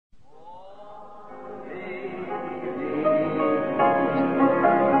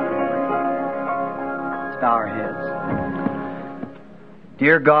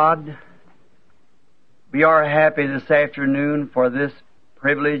Dear God, we are happy this afternoon for this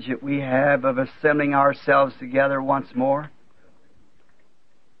privilege that we have of assembling ourselves together once more.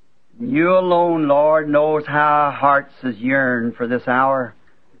 You alone, Lord, knows how our hearts has yearned for this hour,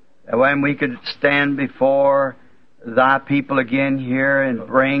 that when we could stand before Thy people again here and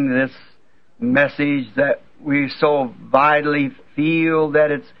bring this message that we so vitally feel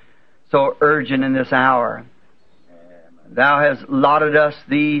that it's so urgent in this hour. Thou hast allotted us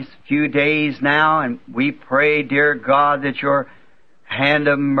these few days now, and we pray, dear God, that Your hand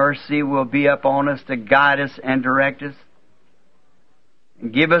of mercy will be upon us to guide us and direct us.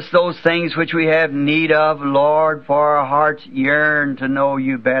 And give us those things which we have need of, Lord, for our hearts yearn to know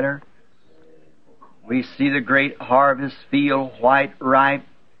You better. We see the great harvest field white ripe.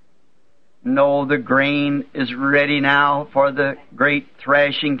 Know the grain is ready now for the great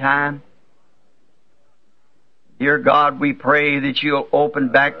thrashing time. Dear God, we pray that You'll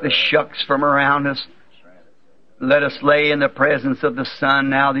open back the shucks from around us. Let us lay in the presence of the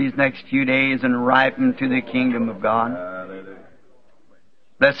sun now these next few days and ripen to the kingdom of God.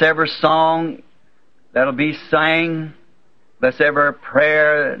 Bless every song that'll be sang. Bless every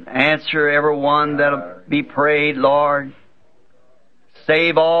prayer and answer every one that'll be prayed, Lord.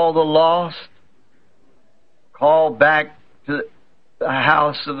 Save all the lost. Call back to the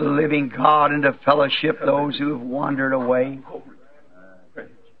house of the living God and to fellowship those who have wandered away.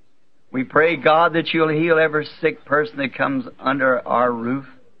 We pray, God, that You'll heal every sick person that comes under our roof.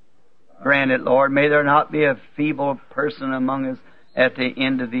 Grant it, Lord. May there not be a feeble person among us at the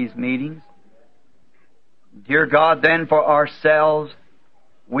end of these meetings. Dear God, then for ourselves,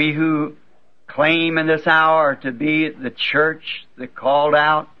 we who claim in this hour to be the church, the called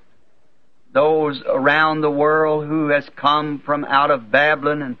out, those around the world who has come from out of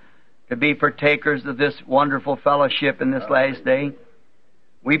Babylon and to be partakers of this wonderful fellowship in this last day.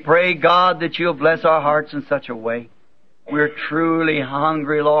 We pray, God, that You'll bless our hearts in such a way. We're truly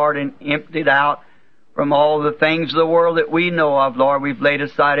hungry, Lord, and emptied out from all the things of the world that we know of, Lord. We've laid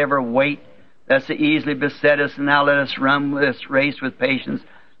aside every weight that's so easily beset us, and now let us run this race with patience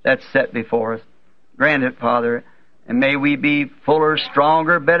that's set before us. Grant it, Father. And may we be fuller,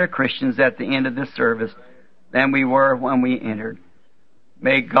 stronger, better Christians at the end of this service than we were when we entered.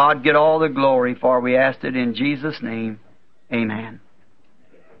 May God get all the glory, for we asked it in Jesus' name. Amen.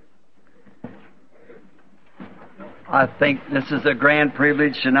 I think this is a grand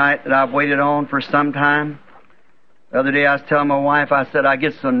privilege tonight that I've waited on for some time. The other day I was telling my wife, I said, I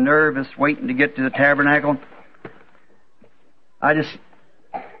get so nervous waiting to get to the tabernacle.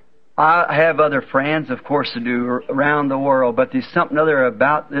 I have other friends, of course, to do around the world, but there's something other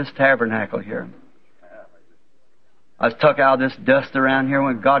about this tabernacle here. I was tucked out of this dust around here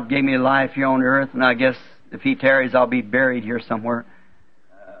when God gave me life here on earth, and I guess if He tarries, I'll be buried here somewhere.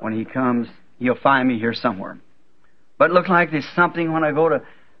 When He comes, He'll find me here somewhere. But it looks like there's something when I go to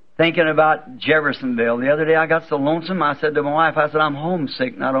thinking about Jeffersonville. The other day I got so lonesome, I said to my wife, I said, I'm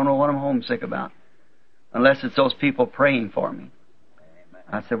homesick, and I don't know what I'm homesick about, unless it's those people praying for me.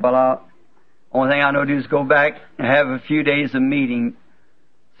 I said, well, only thing I know to do is go back and have a few days of meeting.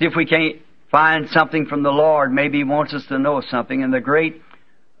 See if we can't find something from the Lord. Maybe He wants us to know something. And the great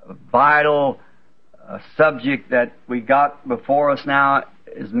vital subject that we got before us now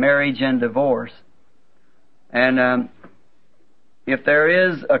is marriage and divorce. And if there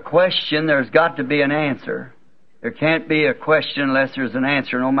is a question, there's got to be an answer. There can't be a question unless there's an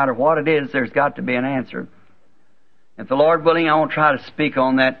answer. No matter what it is, there's got to be an answer. If the Lord willing, I won't try to speak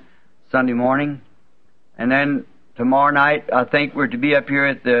on that Sunday morning. And then tomorrow night, I think we're to be up here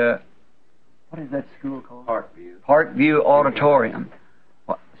at the, what is that school called? Parkview Auditorium.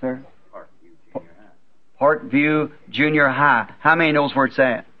 What, sir? Parkview Junior High. How many knows where it's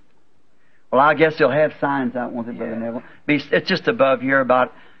at? Well, I guess they'll have signs out, won't they, Brother Neville? It's just above here,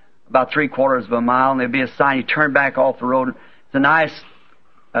 about 3/4 of a mile, and there'll be a sign. You turn back off the road. It's a nice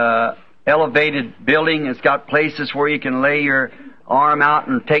elevated building. It's got places where you can lay your arm out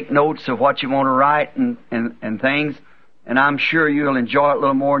and take notes of what you want to write and things. And I'm sure you'll enjoy it a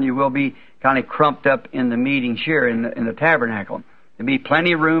little more than you will be kind of crumped up in the meetings here in the tabernacle. There'll be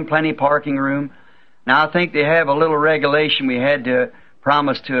plenty of room, plenty of parking room. Now, I think they have a little regulation we had to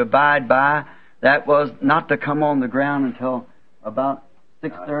promise to abide by. That was not to come on the ground until about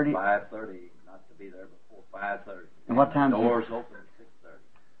 6:30. 5:30, not to be there before 5:30. And what time? Doors open at 6:30.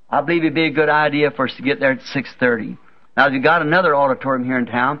 I believe it'd be a good idea for us to get there at 6:30. Now, you've got another auditorium here in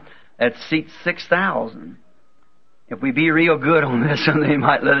town that seats 6,000. If we be real good on this one, they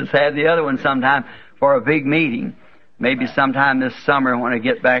might let us have the other one sometime for a big meeting. Maybe sometime this summer when I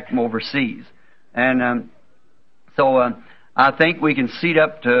get back from overseas. And so I think we can seat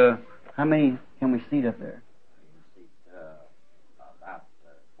up to, how many can we seat up there? About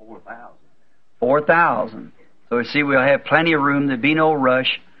 4,000. 4,000. So you see, we'll have plenty of room. There'll be no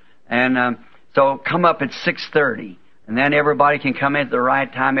rush. And so come up at 6:30. And then everybody can come in at the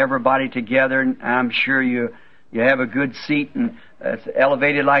right time, everybody together. And I'm sure you have a good seat, and it's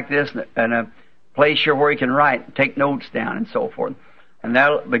elevated like this, and a place here where you can write, take notes down, and so forth. And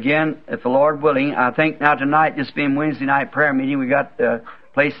that'll begin, if the Lord willing. I think now tonight, just being Wednesday night prayer meeting, we got the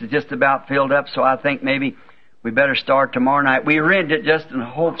places just about filled up, so I think maybe we better start tomorrow night. We rented it just in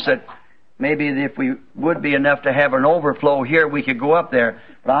hopes that maybe if we would be enough to have an overflow here, we could go up there.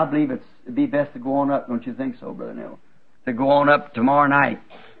 But I believe it'd be best to go on up, don't you think so, Brother Neville? To go on up tomorrow night.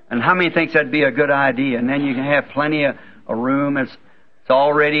 And how many thinks that'd be a good idea? And then you can have plenty of a room. It's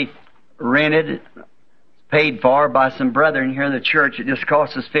already rented. It's paid for by some brethren here in the church. It just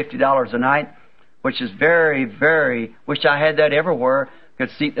costs us $50 a night, which is very, very, wish I had that everywhere. Could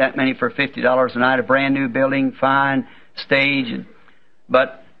seat that many for $50 a night. A brand new building, fine stage.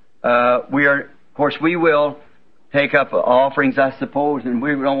 But we are, of course, we will take up offerings, I suppose, and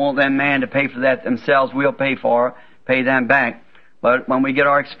we don't want them man to pay for that themselves. We'll pay them back. But when we get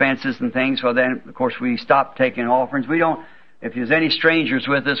our expenses and things, well then, of course, we stop taking offerings. We don't, if there's any strangers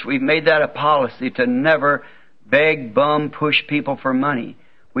with us, we've made that a policy to never beg, bum, push people for money.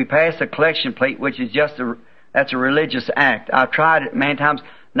 We pass a collection plate, which is that's a religious act. I've tried it many times,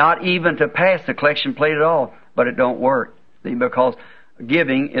 not even to pass the collection plate at all, but it don't work. See, because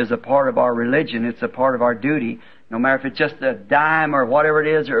giving is a part of our religion. It's a part of our duty. No matter if it's just a dime or whatever it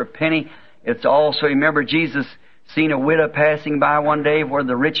is, or a penny, it's also, remember Jesus seen a widow passing by one day where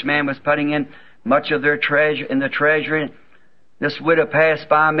the rich man was putting in much of their treasure in the treasury. This widow passed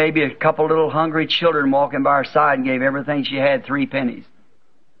by, maybe a couple little hungry children walking by her side, and gave everything she had 3 pennies.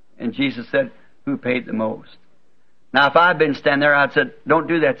 And Jesus said, who paid the most? Now, if I'd been standing there, I'd said, don't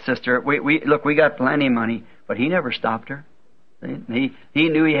do that, sister. Look, we got plenty of money. But he never stopped her. He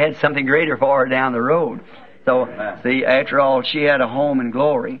knew he had something greater for her down the road. So, see, after all, she had a home in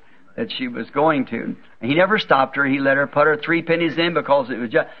glory that she was going to. And he never stopped her. He let her put her 3 pennies in because it was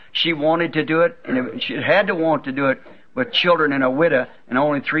just, she wanted to do it, and she had to want to do it with children and a widow and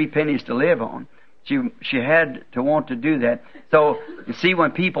only 3 pennies to live on. She had to want to do that. So, you see,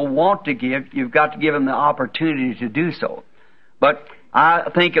 when people want to give, you've got to give them the opportunity to do so. But I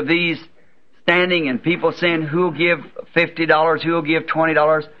think of these standing and people saying, who'll give $50, who'll give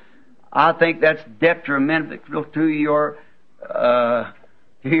 $20, I think that's detrimental to your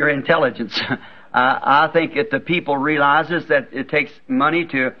intelligence. I think if the people realizes that it takes money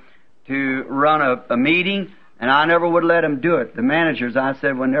to run a meeting, and I never would let them do it. The managers, I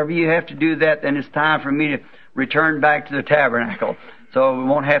said, whenever you have to do that, then it's time for me to return back to the tabernacle. So we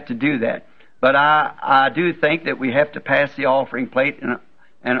won't have to do that. But I do think that we have to pass the offering plate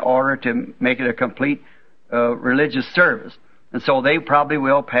in order to make it a complete religious service. And so they probably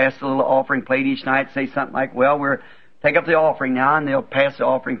will pass the little offering plate each night, say something like, well, we're take up the offering now, and they'll pass the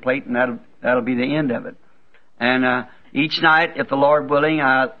offering plate, and that'll be the end of it. And each night, if the Lord willing,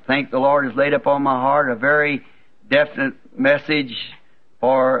 I think the Lord has laid upon my heart a very definite message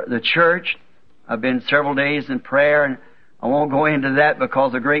for the church. I've been several days in prayer, and I won't go into that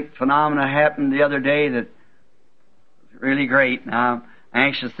because a great phenomena happened the other day that was really great, and I'm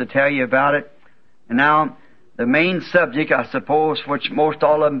anxious to tell you about it. And now, the main subject, I suppose, which most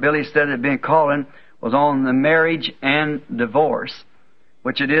all of them, Billy said, had been calling, was on the marriage and divorce,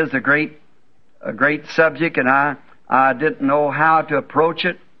 which it is a great subject, and I didn't know how to approach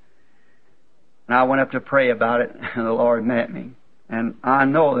it. And I went up to pray about it, and the Lord met me. And I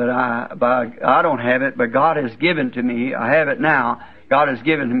know that I don't have it, but God has given to me, I have it now, God has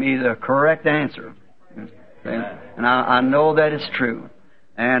given to me the correct answer. And I know that it's true.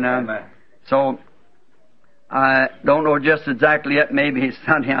 And so, I don't know just exactly yet. Maybe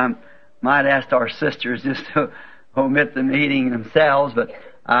Sunday I might ask our sisters just to omit the meeting themselves, but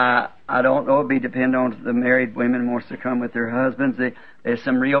I don't know. It'll be dependent on the married women who wants to come with their husbands. There's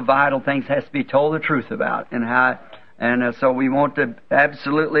some real vital things has to be told the truth about, and so we want to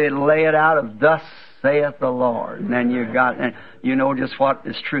absolutely lay it out of thus saith the Lord. And then you know just what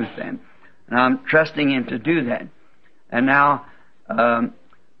is truth then. And I'm trusting Him to do that. And now,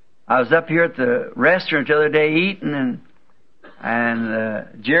 I was up here at the restaurant the other day eating,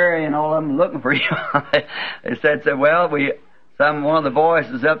 and Jerry and all of them looking for you. They said, well, one of the boys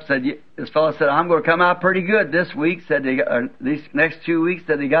is up, said, this fellow said, I'm going to come out pretty good this week. Said these next 2 weeks,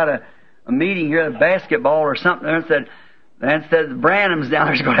 said they got a meeting here, a basketball or something. And said Branham's down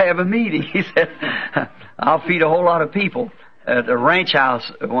there's going to have a meeting. He said, I'll feed a whole lot of people at the ranch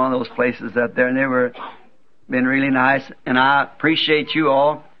house, one of those places up there. And been really nice, and I appreciate you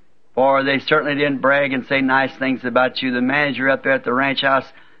all, for they certainly didn't brag and say nice things about you. The manager up there at the ranch house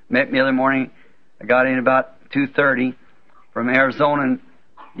met me the other morning. I got in about 2:30 from Arizona, and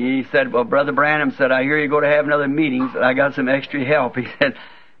he said, well, Brother Branham said, I hear you go to have another meeting. So I got some extra help, he said.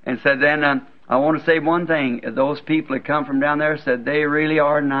 And said, then I want to say one thing. Those people that come from down there said they really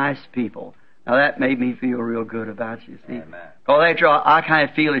are nice people. Now that made me feel real good about you, see. Amen. Because after all, I kind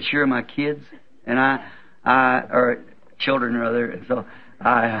of feel that you're my kids, and or children rather. So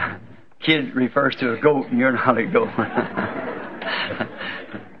kid refers to a goat, and you're not a goat.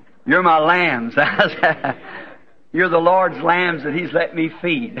 You're my lambs. You're the Lord's lambs that He's let me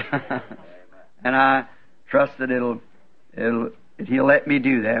feed. And I trust that He'll let me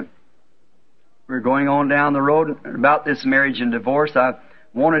do that. We're going on down the road about this marriage and divorce. I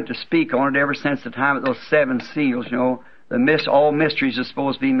wanted to speak on it ever since the time of those 7 seals. You know, all mysteries are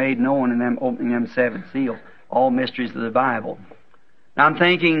supposed to be made known in them opening them 7 seals. All mysteries of the Bible. Now I'm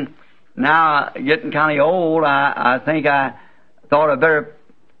thinking, now getting kind of old, I think I thought I better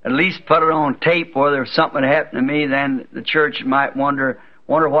at least put it on tape whether something had happened to me, then the church might wonder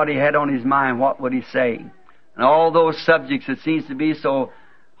what he had on his mind, what would he say. And all those subjects, it seems to be so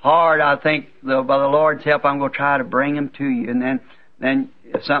hard, I think, by the Lord's help, I'm going to try to bring them to you. And then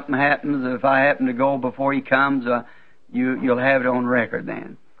if something happens, if I happen to go before he comes, you'll have it on record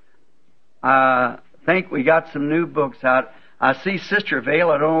then. I think we got some new books out. I see Sister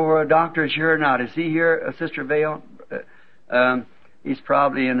Vale. I don't know whether a doctor is here or not. Is he here, Sister Vale? He's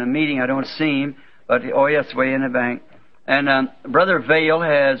probably in a meeting. I don't see him. But, oh yes, way in the bank. And Brother Vale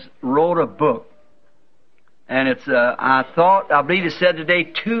has wrote a book. And it's, I believe it said today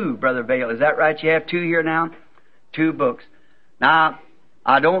 2, Brother Vale. Is that right? You have 2 here now? 2 books. Now,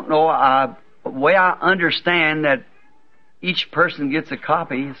 I don't know. The way I understand that each person gets a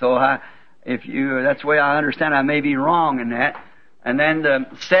copy, so that's the way I understand. I may be wrong in that. And then the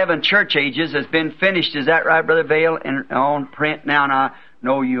 7 church ages has been finished. Is that right, Brother Vale? And on print now, and I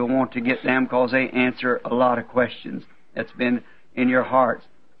know you'll want to get them because they answer a lot of questions that's been in your hearts.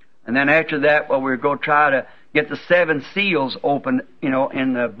 And then after that, we're going to try to get the 7 seals open,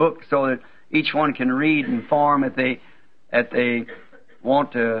 in the book so that each one can read and form if they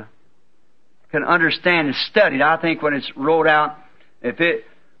want to, can understand and study it. I think when it's wrote out,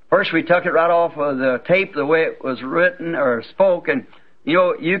 first we took it right off of the tape the way it was written or spoken.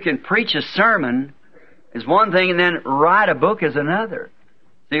 You can preach a sermon is one thing and then write a book is another.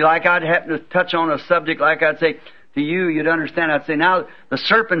 See, like I'd happen to touch on a subject, like I'd say to you, you'd understand. I'd say, now, the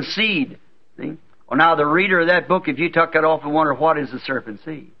serpent seed. See? Well, now, the reader of that book, if you took it off, would wonder, what is the serpent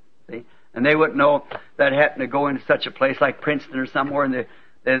seed? See? And they wouldn't know that happened to go into such a place like Princeton or somewhere, and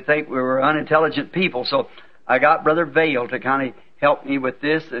they'd think we were unintelligent people. So I got Brother Vale to kind of help me with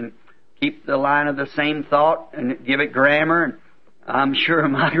this and keep the line of the same thought and give it grammar. And I'm sure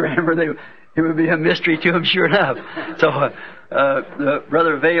my grammar, it would be a mystery to him, sure enough. So the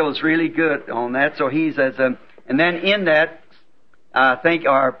Brother Vale is really good on that. So he says, and then in that, I think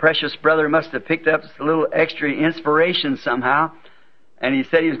our precious brother must have picked up a little extra inspiration somehow. And he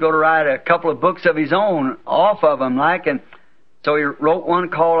said he was going to write a couple of books of his own off of them, and so he wrote one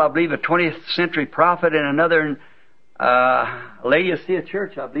called, I believe, A 20th Century Prophet, and another, Laodicea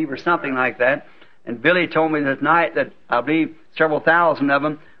Church, I believe, or something like that. And Billy told me that night that I believe several thousand of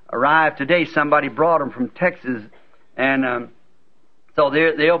them arrived today. Somebody brought them from Texas. And so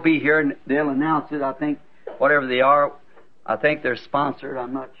they'll be here, and they'll announce it, I think, whatever they are. I think they're sponsored.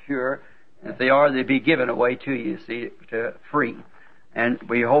 I'm not sure. If they are, they'll be given away to you, see, free. And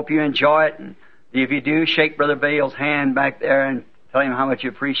we hope you enjoy it. And if you do, shake Brother Vale's hand back there and tell him how much you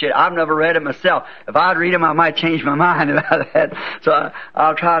appreciate it. I've never read it myself. If I'd read them, I might change my mind about that. So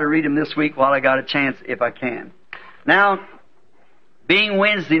I'll try to read them this week while I got a chance, if I can. Now, being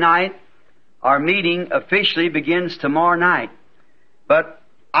Wednesday night, our meeting officially begins tomorrow night. But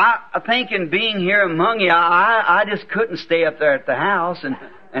I think in being here among you, I just couldn't stay up there at the house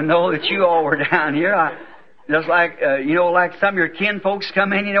and know that you all were down here. Just like, like some of your kin folks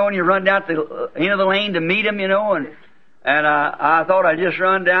come in, and you run down to the end of the lane to meet them, and I thought I'd just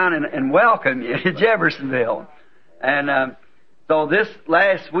run down and welcome you to Jeffersonville. And so this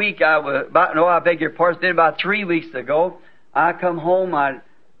last week, I beg your pardon, it's been about 3 weeks ago, I come home, I'd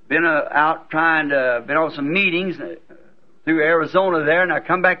been out been on some meetings through Arizona there, and I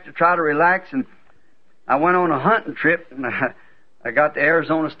come back to try to relax, and I went on a hunting trip, and I got the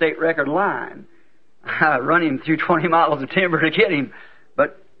Arizona state record line. I run him through 20 miles of timber to get him.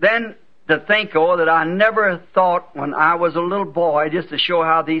 But then to think, that I never thought when I was a little boy, just to show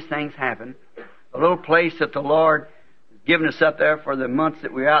how these things happen, a little place that the Lord has given us up there for the months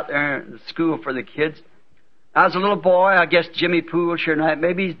that we were out there in the school for the kids. I was a little boy, I guess Jimmy Poole, sure not,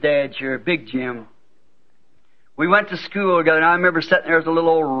 maybe his dad, sure, Big Jim. We went to school together, and I remember sitting there as a little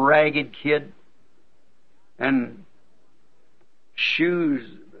old ragged kid, and shoes,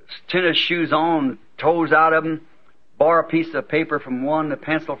 tennis shoes on, toes out of them, borrow a piece of paper from one, a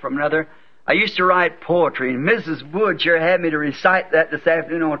pencil from another. I used to write poetry, and Mrs. Wood sure had me to recite that this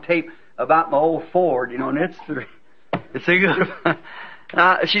afternoon on tape about my old Ford, and it's a good one.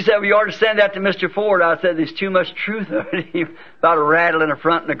 She said, well, you ought to send that to Mr. Ford. I said, there's too much truth of it. About a rattle in the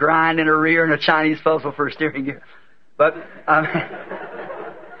front and a grind in the rear and a Chinese puzzle for a steering gear. But,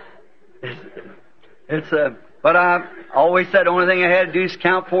 but I always said the only thing I had to do is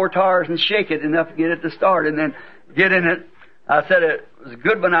count 4 tires and shake it enough to get it to start and then get in it. I said it was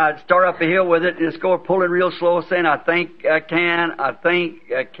good when I'd start up a hill with it and just go pulling real slow, saying, I think I can, I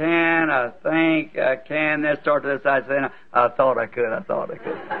think I can, I think I can. Then start to the side saying, I thought I could, I thought I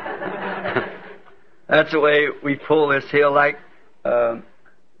could. That's the way we pull this hill, like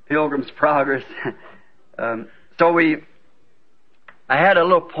Pilgrim's Progress. I had a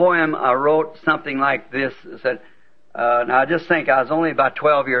little poem I wrote, something like this. It said, now I just think I was only about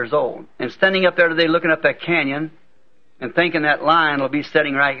 12 years old. And standing up there today looking up that canyon, and thinking that lion will be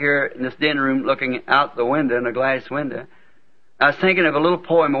sitting right here in this den room looking out the window, in a glass window. I was thinking of a little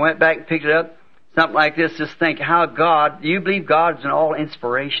poem. I went back and picked it up. Something like this. Just think how God, do you believe God's in all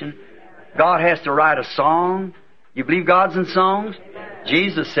inspiration? God has to write a song. You believe God's in songs?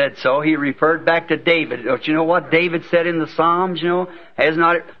 Jesus said so. He referred back to David. Don't you know what David said in the Psalms, you know?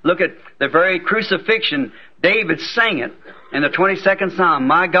 Look at the very crucifixion. David sang it in the 22nd Psalm.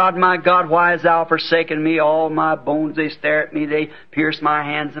 My God, why hast thou forsaken me? All my bones, they stare at me. They pierce my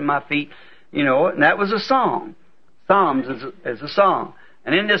hands and my feet. You know, and that was a song. Psalms is a song.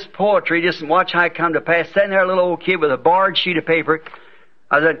 And in this poetry, just watch how it come to pass. Sitting there, a little old kid with a barred sheet of paper.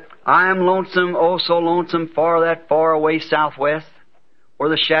 I said, I am lonesome, oh so lonesome, that far away southwest, where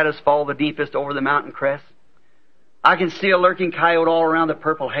the shadows fall the deepest over the mountain crest. I can see a lurking coyote all around the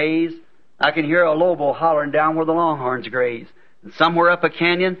purple haze. I can hear a lobo hollering down where the longhorns graze. And somewhere up a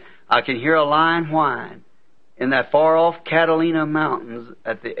canyon, I can hear a lion whine in that far-off Catalina mountains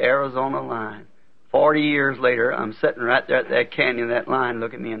at the Arizona line. 40 years later, I'm sitting right there at that canyon, that lion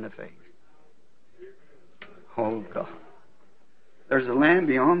looking me in the face. Oh, God. There's a land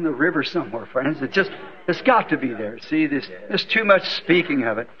beyond the river somewhere, friends. It's got to be there. See, there's too much speaking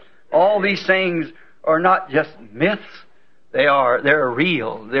of it. All these things are not just myths. They're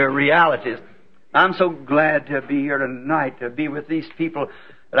real. They're realities. I'm so glad to be here tonight, to be with these people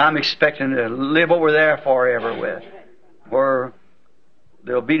that I'm expecting to live over there forever with, where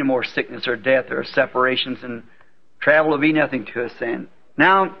there'll be no more sickness or death or separations, and travel will be nothing to us then.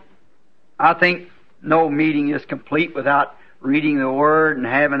 Now, I think no meeting is complete without reading the Word and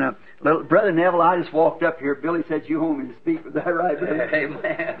having a little... Brother Neville, I just walked up here. Billy said you want me to speak. Was that right, brother?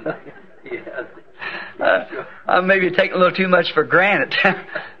 Amen. Yes. I maybe taking a little too much for granted,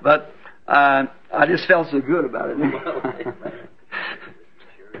 but I just felt so good about it.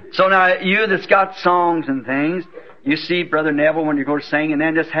 So now, you that's got songs and things, you see Brother Neville when you go to sing, and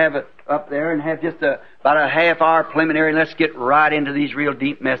then just have it up there and have just about a half-hour preliminary, and let's get right into these real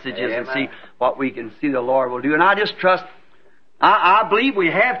deep messages and see what we can see the Lord will do. And I just trust... I believe we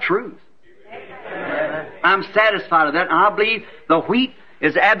have truth. I'm satisfied with that. And I believe the wheat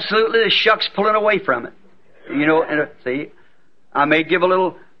is absolutely the shucks pulling away from it. You know, and see, I may give a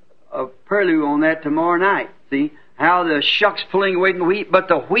little prelude on that tomorrow night. See, how the shucks pulling away from the wheat, but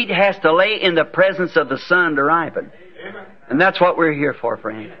the wheat has to lay in the presence of the sun to ripen. And that's what we're here for,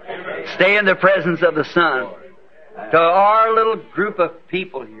 friend. Stay in the presence of the sun. To our little group of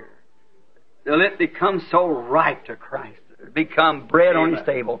people here, till it becomes so ripe to Christ. Become bread on his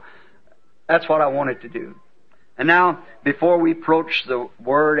table. That's what I wanted to do. And now, before we approach the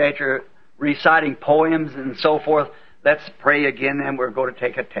Word, after reciting poems and so forth, let's pray again, and we're going to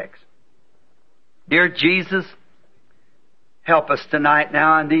take a text. Dear Jesus, help us tonight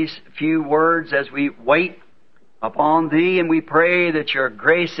now in these few words as we wait upon Thee, and we pray that Your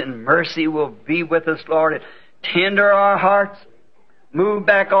grace and mercy will be with us, Lord, and tender our hearts, move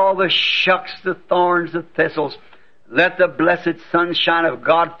back all the shucks, the thorns, the thistles. Let the blessed sunshine of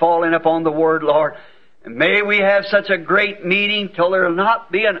God fall in upon the Word, Lord. And may we have such a great meeting till there will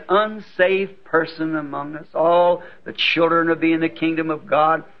not be an unsaved person among us. All the children will be in the kingdom of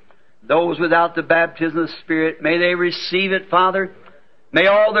God. Those without the baptism of the Spirit, may they receive it, Father. May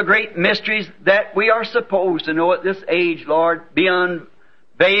all the great mysteries that we are supposed to know at this age, Lord, be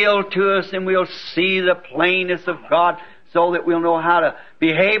unveiled to us, and we'll see the plainness of God so that we'll know how to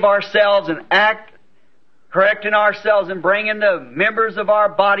behave ourselves and act, correcting ourselves and bringing the members of our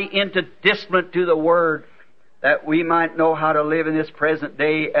body into discipline to the Word. that we might know how to live in this present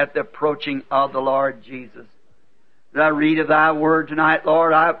day at the approaching of the Lord Jesus. As I read of Thy Word tonight,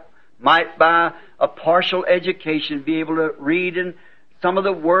 Lord, I might by a partial education be able to read in some of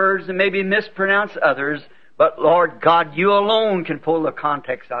the words and maybe mispronounce others, but Lord God, You alone can pull the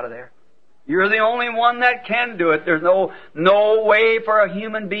context out of there. You're the only one that can do it. There's no way for a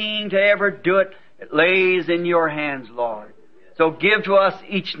human being to ever do it. It lays in Your hands, Lord. So give to us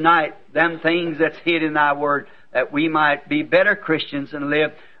each night them things that's hid in Thy Word, that we might be better Christians and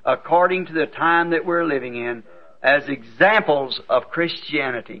live according to the time that we're living in as examples of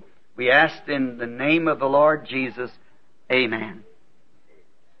Christianity. We ask in the name of the Lord Jesus. Amen.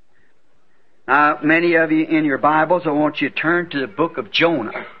 Now, many of you in your Bibles, I want you to turn to the book of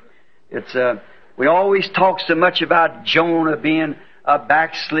Jonah. We always talk so much about Jonah being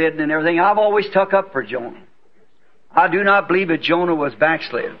backslidden and everything. I've always tuck up for Jonah. I do not believe that Jonah was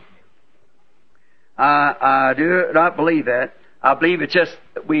backslidden. I do not believe that. I believe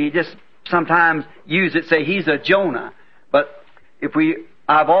we just sometimes use it, say he's a Jonah. But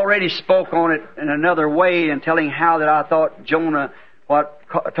I've already spoke on it in another way in telling how that I thought Jonah, what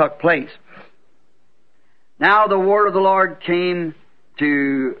took place. Now the word of the Lord came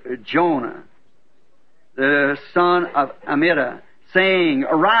to Jonah, the son of Amittai, saying,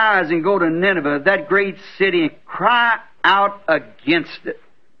 Arise and go to Nineveh, that great city, and cry out against it,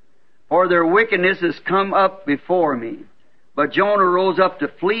 for their wickedness has come up before me. But Jonah rose up to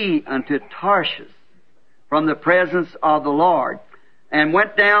flee unto Tarshish from the presence of the Lord, and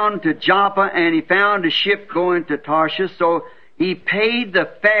went down to Joppa, and he found a ship going to Tarshish. So he paid the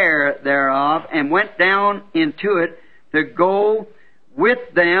fare thereof, and went down into it to go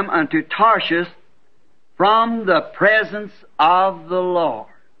with them unto Tarshish from the presence of the Lord.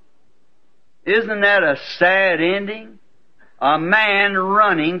 Isn't that a sad ending? A man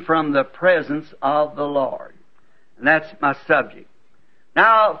running from the presence of the Lord. And that's my subject.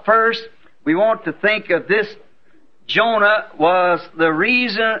 Now, first, we want to think of this. Jonah was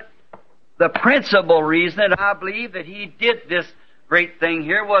the principal reason that I believe that he did this great thing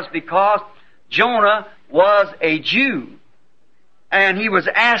here was because Jonah was a Jew. And he was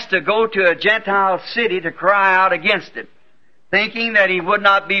asked to go to a Gentile city to cry out against it, thinking that he would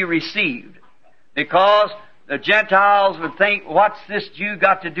not be received. Because the Gentiles would think, what's this Jew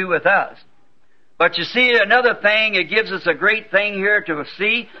got to do with us? But you see, another thing, it gives us a great thing here to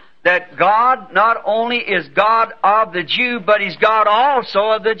see that God not only is God of the Jew, but He's God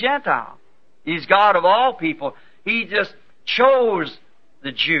also of the Gentile. He's God of all people. He just chose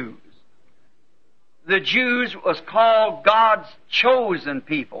the Jews. The Jews was called God's chosen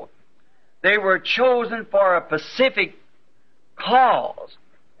people. They were chosen for a specific cause.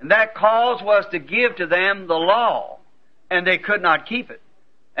 And that cause was to give to them the law. And they could not keep it.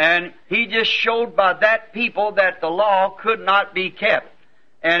 And He just showed by that people that the law could not be kept.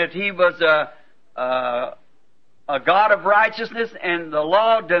 And if He was a God of righteousness, and the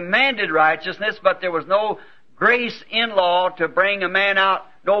law demanded righteousness, but there was no grace in law to bring a man out.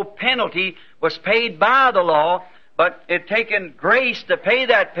 No penalty was paid by the law, but it taken grace to pay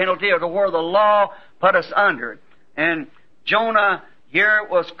that penalty, or to where the law put us under. And Jonah here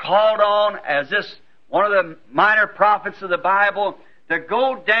was called on as this one of the minor prophets of the Bible to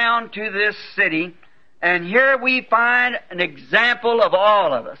go down to this city. And here we find an example of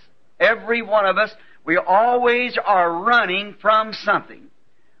all of us. Every one of us, we always are running from something.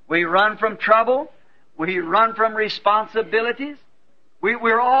 We run from trouble. We run from responsibilities.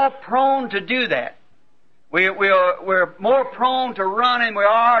 We're all prone to do that. We're more prone to run than we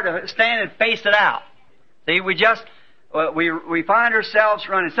are to stand and face it out. See, we find ourselves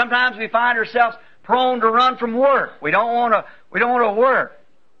running. Sometimes we find ourselves prone to run from work. We don't want to work.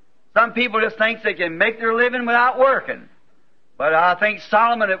 Some people just think they can make their living without working. But I think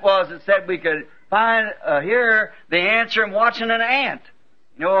Solomon it was that said we could find here the answer in watching an ant.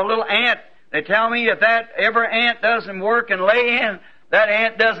 You know, a little ant, they tell me if that every ant doesn't work and lay in, that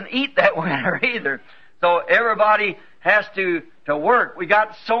ant doesn't eat that winter either. So everybody has to work. We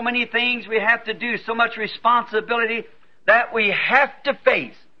got so many things we have to do, so much responsibility that we have to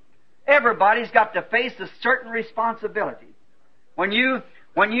face. Everybody's got to face a certain responsibility. When you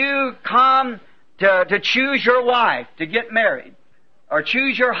come to choose your wife to get married, or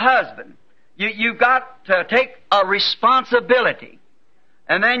choose your husband, you've got to take a responsibility.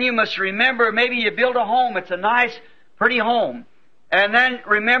 And then you must remember, maybe you build a home, it's a nice, pretty home. And then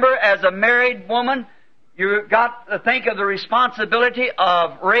remember, as a married woman, you've got to think of the responsibility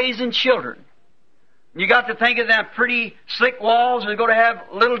of raising children. You got to think of them pretty slick walls that are going to have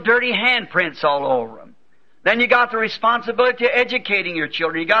little dirty handprints all over them. Then you got the responsibility of educating your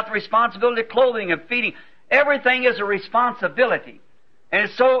children. You got the responsibility of clothing and feeding. Everything is a responsibility. And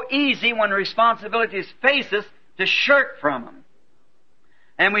it's so easy when responsibilities face us to shirk from them.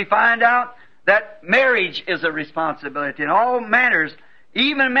 And we find out that marriage is a responsibility in all manners.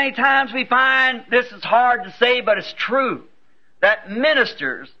 Even many times we find, this is hard to say, but it's true, that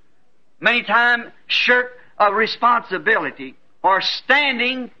ministers many times shirk a responsibility or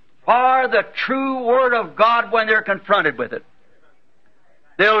standing for the true Word of God when they're confronted with it.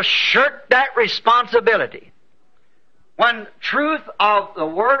 They'll shirk that responsibility. When truth of the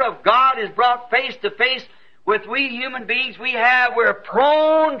Word of God is brought face to face with we human beings, we're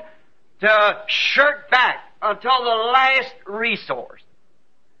prone to shirk back until the last resource.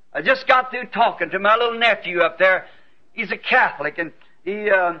 I just got through talking to my little nephew up there. He's a Catholic, and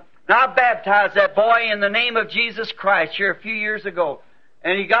I baptized that boy in the name of Jesus Christ here a few years ago.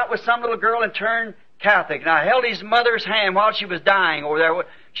 And he got with some little girl and turned Catholic. And I held his mother's hand while she was dying over there.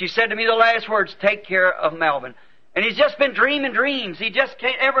 She said to me the last words, "Take care of Melvin." And he's just been dreaming dreams. He just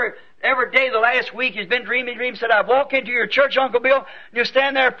can't, every day the last week he's been dreaming dreams. Said, "I'd walk into your church, Uncle Bill, and you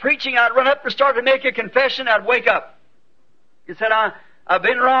stand there preaching. I'd run up and start to make a confession. I'd wake up." He said, I've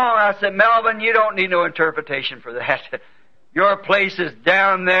been wrong." I said, "Melvin, you don't need no interpretation for that. Your place is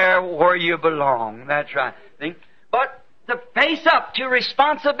down there where you belong." That's right. See? But to face up to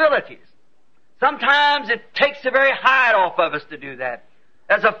responsibilities, sometimes it takes the very hide off of us to do that.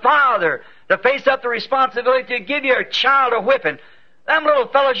 As a father, to face up the responsibility to give your child a whipping. Them little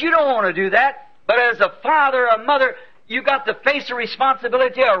fellows, you don't want to do that. But as a father, a mother, you got to face the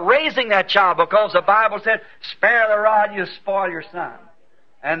responsibility of raising that child, because the Bible said, "Spare the rod, you spoil your son."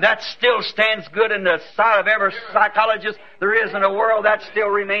 And that still stands good in the sight of every psychologist there is in the world. That still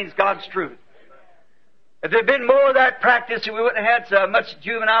remains God's truth. If there had been more of that practice, we wouldn't have had so much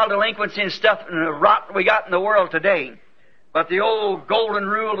juvenile delinquency and stuff and the rot we got in the world today. But the old golden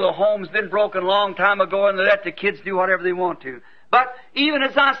rule of the home's been broken a long time ago, and they let the kids do whatever they want to. But even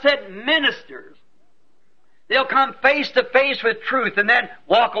as I said, ministers, they'll come face to face with truth and then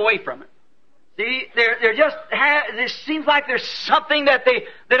walk away from it. See, they're just, it seems like there's something that they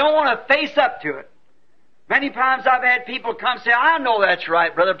don't want to face up to it. Many times I've had people come say, "I know that's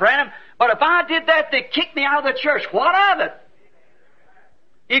right, Brother Branham, but if I did that, they'd kick me out of the church." What of it?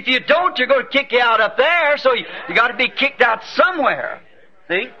 If you don't, you're going to kick you out up there, so you got to be kicked out somewhere.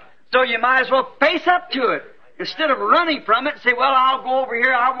 See? So you might as well face up to it. Instead of running from it and say, "Well, I'll go over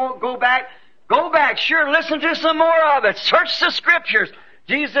here, I won't go back." Go back, sure, listen to some more of it. Search the Scriptures.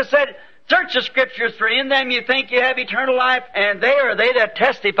 Jesus said, "Search the Scriptures, for in them you think you have eternal life, and they are they that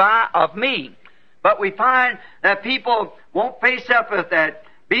testify of me." But we find that people won't face up with that.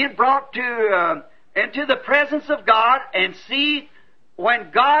 Being brought to into the presence of God and see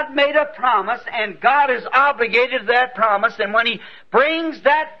when God made a promise, and God is obligated to that promise, and when He brings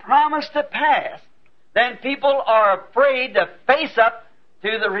that promise to pass, then people are afraid to face up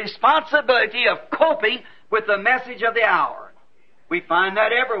to the responsibility of coping with the message of the hour. We find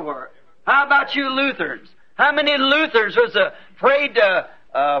that everywhere. How about you Lutherans? How many Lutherans was afraid to,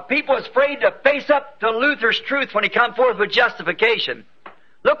 people was afraid to face up to Luther's truth when he come forth with justification?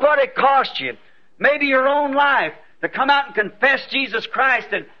 Look what it cost you. Maybe your own life to come out and confess Jesus Christ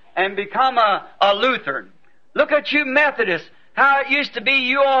and become a Lutheran. Look at you Methodists. How it used to be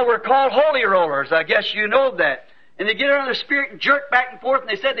you all were called holy rollers. I guess you know that. And they get under the Spirit and jerk back and forth, and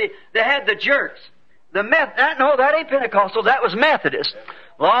they said they had the jerks. No, that ain't Pentecostal. That was Methodist.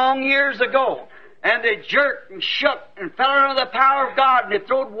 Long years ago. And they jerked and shook and fell under the power of God, and they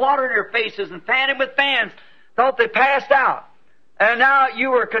throwed water in their faces and fanned them with fans. Thought they passed out. And now you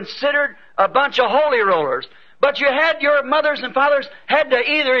were considered a bunch of holy rollers. But you had your mothers and fathers had to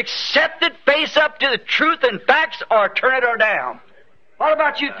either accept it, face up to the truth and facts, or turn it or down. What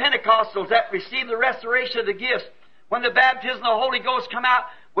about you Pentecostals that received the restoration of the gifts? When the baptism of the Holy Ghost come out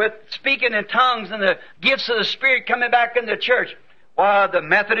with speaking in tongues and the gifts of the Spirit coming back in the church. Why, the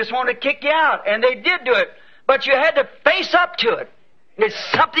Methodists wanted to kick you out, and they did do it. But you had to face up to it.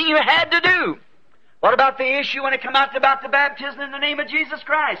 It's something you had to do. What about the issue when it come out about the baptism in the name of Jesus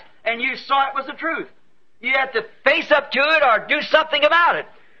Christ, and you saw it was the truth? You have to face up to it or do something about it.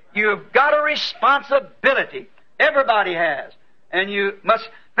 You've got a responsibility. Everybody has. And you must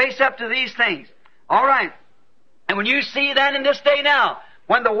face up to these things. All right. And when you see that in this day now,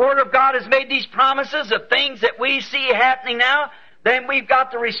 when the Word of God has made these promises of things that we see happening now, then we've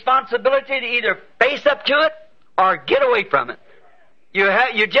got the responsibility to either face up to it or get away from it.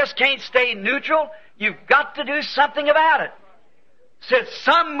 You just can't stay neutral. You've got to do something about it. Said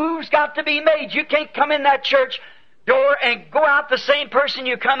some move's got to be made. You can't come in that church door and go out the same person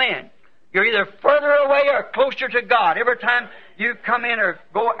you come in. You're either further away or closer to God every time you come in or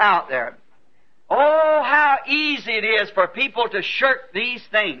go out there. Oh, how easy it is for people to shirk these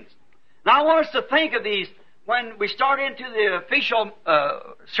things. Now, I want us to think of these when we start into the official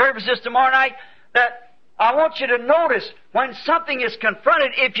services tomorrow night, that I want you to notice when something is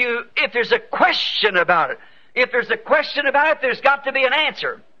confronted, if there's a question about it. If there's a question about it, there's got to be an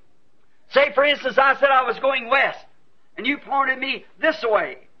answer. Say, for instance, I said I was going west, and you pointed me this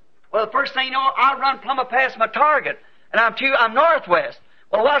way. Well, the first thing you know, I run plumb past my target, and I'm northwest.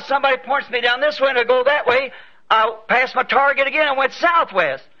 Well, while somebody points me down this way and I go that way, I pass my target again and went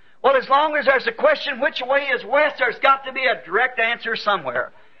southwest. Well, as long as there's a question which way is west, there's got to be a direct answer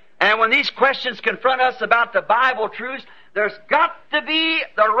somewhere. And when these questions confront us about the Bible truths, there's got to be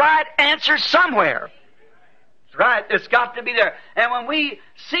the right answer somewhere. That's right, it's got to be there. And when we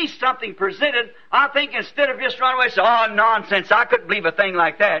see something presented, I think instead of just running away and say, oh, nonsense, I couldn't believe a thing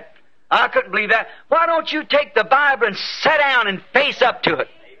like that. I couldn't believe that. Why don't you take the Bible and sit down and face up to it?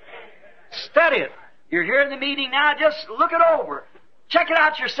 Study it. You're here in the meeting now, just look it over. Check it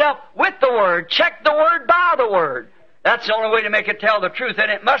out yourself with the Word. Check the Word by the Word. That's the only way to make it tell the truth, and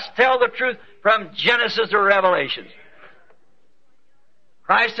it must tell the truth from Genesis to Revelation.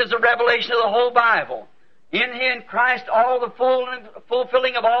 Christ is a revelation of the whole Bible. In Christ, all the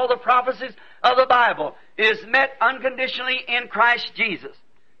fulfilling of all the prophecies of the Bible is met unconditionally in Christ Jesus,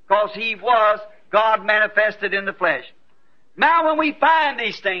 because He was God manifested in the flesh. Now, when we find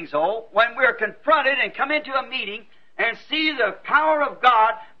these things, when we're confronted and come into a meeting and see the power of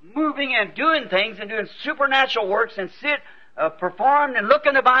God moving and doing things and doing supernatural works and see it performed and look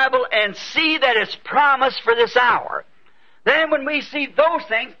in the Bible and see that it's promised for this hour, then when we see those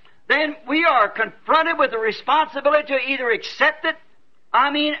things, then we are confronted with the responsibility to either accept it,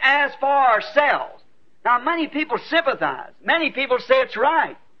 as for ourselves. Now, many people sympathize. Many people say it's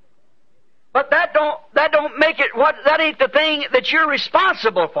right. But that don't make it that ain't the thing that you're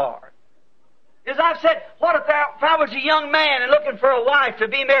responsible for. As I've said, what if I was a young man and looking for a wife to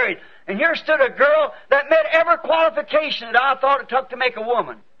be married, and here stood a girl that met every qualification that I thought it took to make a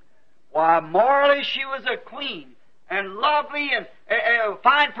woman? Why, morally she was a queen, and lovely, and a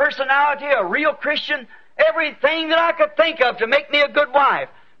fine personality, a real Christian, everything that I could think of to make me a good wife.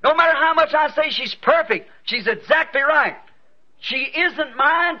 No matter how much I say she's perfect, she's exactly right. She isn't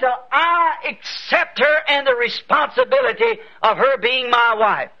mine till I accept her and the responsibility of her being my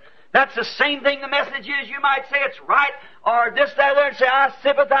wife. That's the same thing the message is. You might say it's right, or this, that, other, and say, I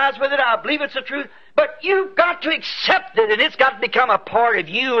sympathize with it, I believe it's the truth. But you've got to accept it, and it's got to become a part of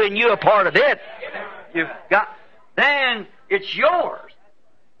you, and you a part of it. Then it's yours.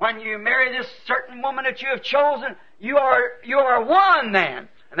 When you marry this certain woman that you have chosen, you are one then.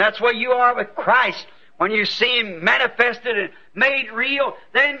 And that's what you are with Christ. When you see Him manifested and made real,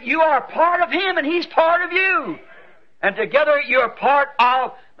 then you are part of Him and He's part of you. And together you're part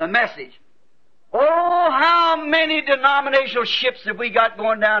of the message. Oh, how many denominational ships have we got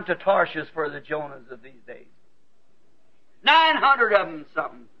going down to Tarshish for the Jonahs of these days? 900 of them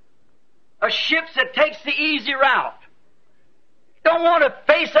something. A ship that takes the easy route. Don't want to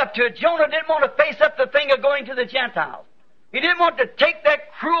face up to it. Jonah didn't want to face up the thing of going to the Gentiles. He didn't want to take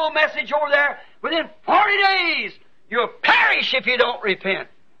that cruel message over there. Within 40 days, you'll perish if you don't repent.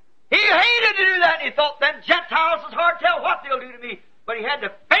 He hated to do that, and he thought, them Gentiles, it's hard to tell what they'll do to me. But he had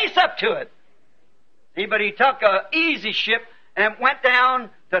to face up to it. See, but he took an easy ship and went down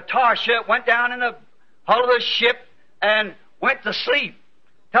to Tarshish, went down in the hull of the ship, and went to sleep.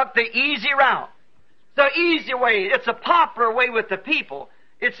 Took the easy route. It's the easy way. It's a popular way with the people.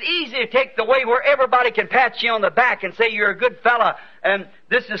 It's easy to take the way where everybody can pat you on the back and say you're a good fella, and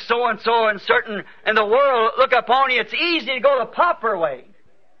this is so-and-so and certain, and the world look upon you. It's easy to go the popular way.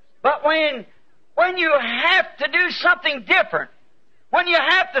 But when you have to do something different, when you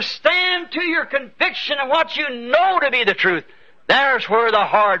have to stand to your conviction and what you know to be the truth, there's where the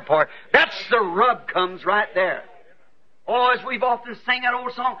hard part, that's the rub comes right there. Oh, as we've often sang that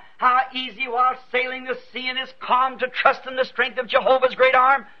old song, how easy while sailing the sea and is calm to trust in the strength of Jehovah's great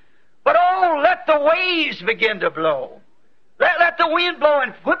arm. But oh, let the waves begin to blow. Let the wind blow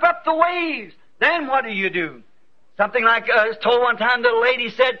and whip up the waves. Then what do? Something like I was told one time, the lady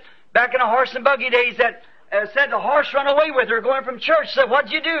said, back in the horse and buggy days, that said the horse run away with her going from church. Said,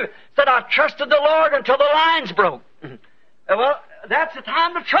 what'd you do? Said, I trusted the Lord until the lines broke. Well, that's the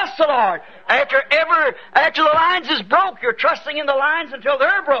time to trust the Lord. After the lines is broke, you're trusting in the lines until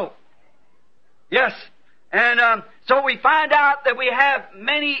they're broke. Yes. And so we find out that we have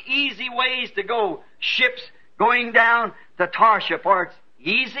many easy ways to go. Ships going down to Tarshish, for it's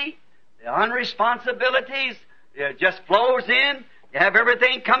easy. The unresponsibilities, it just flows in. You have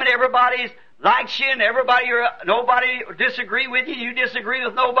everything coming. Everybody likes you, and nobody disagree with you. You disagree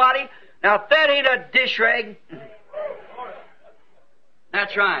with nobody. Now, if that ain't a dish rag,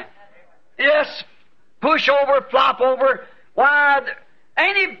 that's right. Yes, push over, flop over. Why,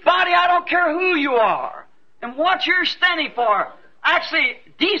 anybody, I don't care who you are and what you're standing for. Actually,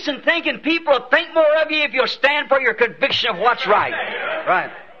 decent thinking people will think more of you if you'll stand for your conviction of what's right.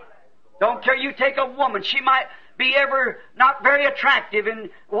 Right. Don't care. You take a woman. She might be ever not very attractive in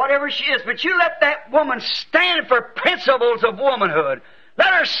whatever she is, but you let that woman stand for principles of womanhood.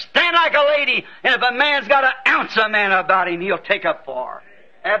 Let her stand like a lady, and if a man's got an ounce of man about him, he'll take up for her.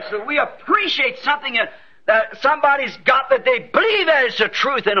 Absolutely. We appreciate something that somebody's got that they believe that it's the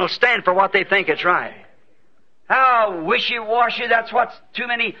truth and will stand for what they think is right. How wishy-washy, that's what too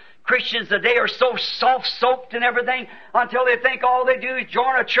many Christians today are so soft-soaked and everything until they think all they do is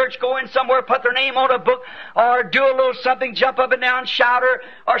join a church, go in somewhere, put their name on a book, or do a little something, jump up and down, shout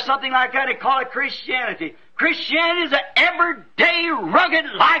or something like that, and call it Christianity. Christianity is an everyday, rugged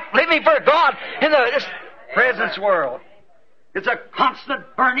life living for God in this present world. It's a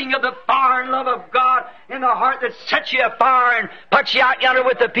constant burning of the fire and love of God in the heart that sets you afire and puts you out yonder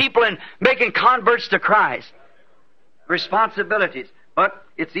with the people and making converts to Christ. Responsibilities. But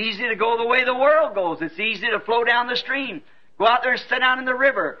it's easy to go the way the world goes. It's easy to flow down the stream. Go out there and sit down in the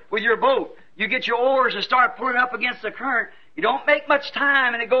river with your boat. You get your oars and start pulling up against the current. You don't make much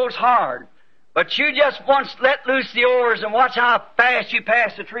time and it goes hard. But you just once let loose the oars and watch how fast you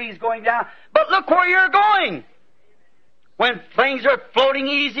pass the trees going down. But look where you're going. When things are floating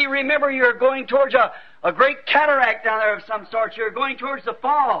easy, remember you're going towards a great cataract down there of some sort. You're going towards the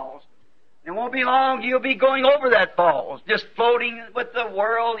falls. It won't be long, you'll be going over that falls, just floating with the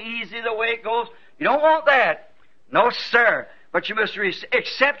world easy the way it goes. You don't want that. No, sir. But you must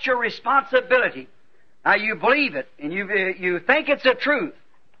accept your responsibility. Now, you believe it, and you think it's the truth.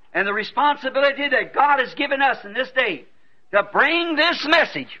 And the responsibility that God has given us in this day to bring this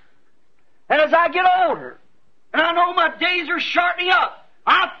message. And as I get older, and I know my days are shortening up,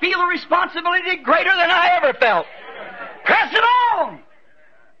 I feel a responsibility greater than I ever felt. Press it on!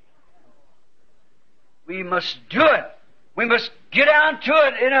 We must do it. We must get down to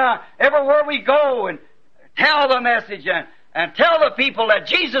it everywhere we go and tell the message and tell the people that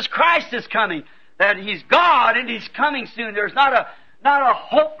Jesus Christ is coming, that He's God and He's coming soon. There's not a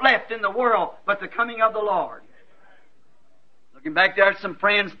hope left in the world but the coming of the Lord. Looking back there at some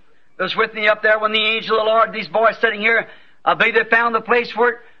friends that was with me up there when the angel of the Lord, these boys sitting here, I believe they found the place where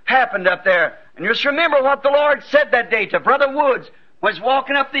it happened up there. And just remember what the Lord said that day to Brother Woods. Was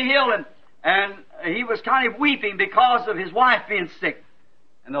walking up the hill and he was kind of weeping because of his wife being sick.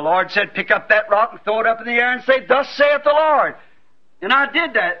 And the Lord said, pick up that rock and throw it up in the air and say, thus saith the Lord. And I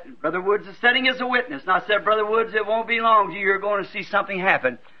did that. And Brother Woods is sitting as a witness. And I said, Brother Woods, it won't be long till you're going to see something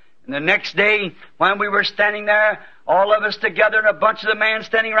happen. And the next day, when we were standing there, all of us together and a bunch of the men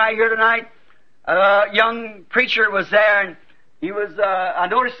standing right here tonight, a young preacher was there. And he was, I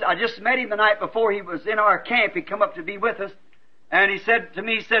noticed, I just met him the night before. He was in our camp. He come up to be with us. And he said to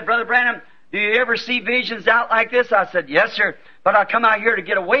me, he said, Brother Branham, do you ever see visions out like this? I said, yes, sir. But I come out here to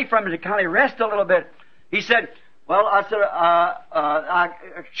get away from it, to kind of rest a little bit. He said, well, I said,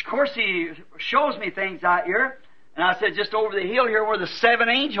 of course he shows me things out here. And I said, just over the hill here where the 7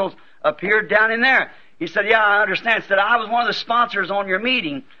 angels appeared down in there. He said, yeah, I understand. He said, I was one of the sponsors on your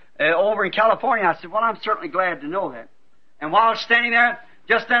meeting over in California. I said, well, I'm certainly glad to know that. And while I was standing there,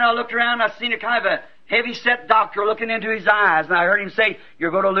 just then I looked around and I seen a kind of a heavy-set doctor looking into his eyes, and I heard him say,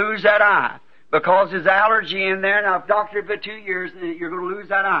 you're going to lose that eye because there's allergy in there, and I've doctored for 2 years, and you're going to lose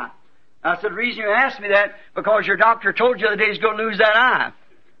that eye. I said, the reason you asked me that, because your doctor told you the other day he's going to lose that eye.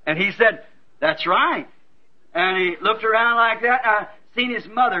 And he said, that's right. And he looked around like that, and I seen his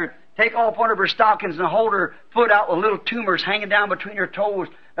mother take off one of her stockings and hold her foot out with little tumors hanging down between her toes,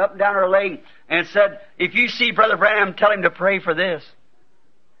 up and down her leg, and said, if you see Brother Branham, tell him to pray for this.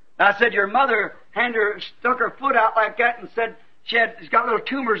 I said, your mother stuck her foot out like that and said she's got little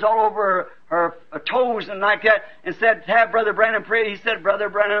tumors all over her toes and like that, and said, have Brother Branham pray. He said, Brother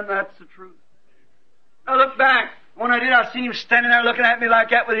Branham, that's the truth. I looked back. When I did, I seen him standing there looking at me like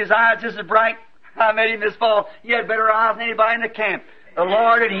that with his eyes just as bright. I met him this fall. He had better eyes than anybody in the camp. The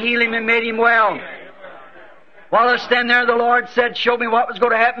Lord had healed him and made him well. While I was standing there, the Lord said, show me what was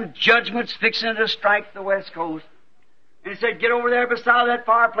going to happen. Judgment's fixing to strike the West Coast. And he said, get over there beside that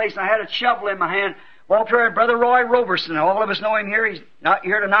fireplace. And I had a shovel in my hand. Walked over to Brother Roy Roberson. All of us know him here. He's not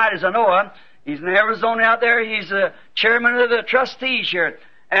here tonight as I know him. He's in Arizona out there. He's the chairman of the trustees here.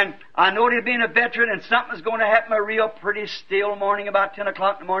 And I know him being a veteran, and something's going to happen a real pretty still morning, about 10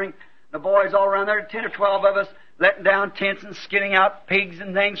 o'clock in the morning. The boys all around there, 10 or 12 of us, letting down tents and skinning out pigs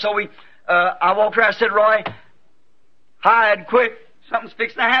and things. So I walked around and said, Roy, hide quick. something's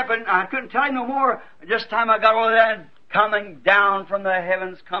fixing to happen. I couldn't tell you no more. Just time I got over there, and coming down from the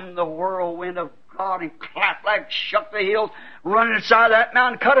heavens come the whirlwind of God and clapped like shook the hills, running inside of that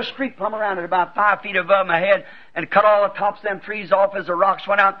mountain, cut a street plumb around it about 5 feet above my head, and cut all the tops of them trees off as the rocks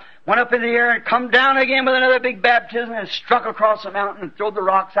went out, went up in the air and come down again with another big baptism and struck across the mountain and threw the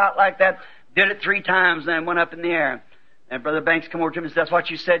rocks out like that. Did it 3 times and then went up in the air. And Brother Banks come over to me and said, "That's what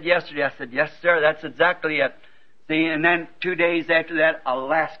you said yesterday." I said, "Yes, sir, that's exactly it." See, and then 2 days after that,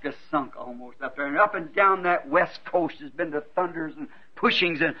 Alaska sunk almost up there. And up and down that west coast has been the thunders and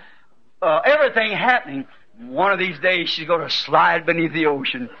pushings and everything happening. One of these days she's going to slide beneath the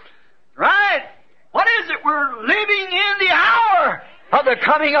ocean. Right? What is it? We're living in the hour of the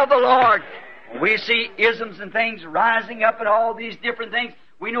coming of the Lord. We see isms and things rising up and all these different things.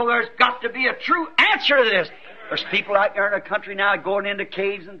 We know there's got to be a true answer to this. There's people out there in the country now going into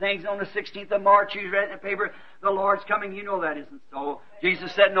caves and things on the 16th of March. You read in the paper, the Lord's coming. You know that isn't so.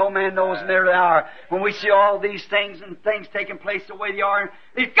 Jesus said, "No man knows in their hour." When we see all these things and things taking place the way they are,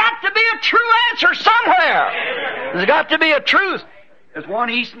 there's got to be a true answer somewhere. There's got to be a truth. There's one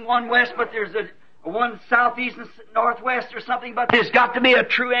east and one west, but there's a one southeast and northwest or something, but there's got to be a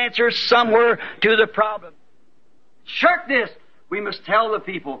true answer somewhere to the problem. Shirk this. We must tell the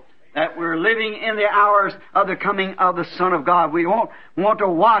people that we're living in the hours of the coming of the Son of God. We want to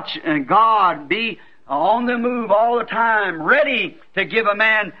watch and God be on the move all the time, ready to give a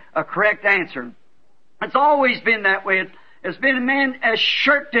man a correct answer. It's always been that way. It's been man as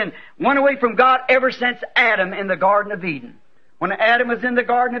shirked and went away from God ever since Adam in the Garden of Eden. When Adam was in the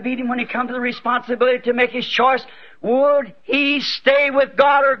Garden of Eden, when he come to the responsibility to make his choice, would he stay with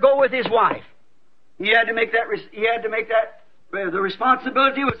God or go with his wife? He had to make that. The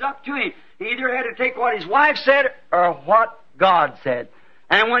responsibility was up to him. He either had to take what his wife said or what God said.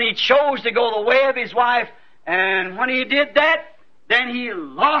 And when he chose to go the way of his wife, and when he did that, then he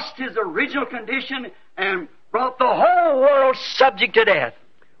lost his original condition and brought the whole world subject to death.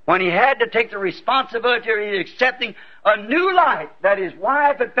 When he had to take the responsibility of accepting a new life that his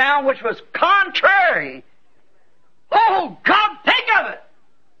wife had found which was contrary. Oh, God, think of it!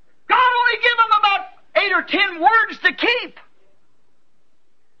 God only gave him about 8 or 10 words to keep.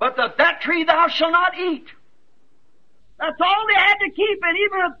 But that tree thou shalt not eat. That's all they had to keep, and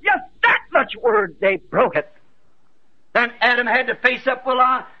even with just that much word, they broke it. Then Adam had to face up, will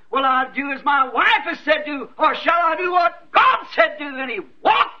I do as my wife has said to, or shall I do what God said to? And he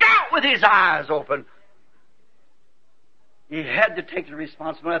walked out with his eyes open. He had to take the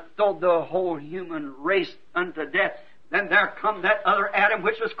responsibility, throw the whole human race unto death. Then there come that other Adam,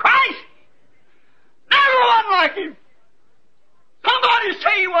 which was Christ. Never one like him. Somebody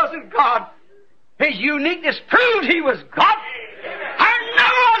say he wasn't God. His uniqueness proved he was God. There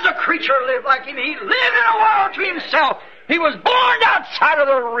never was a creature lived like him. He lived in a world to himself. He was born outside of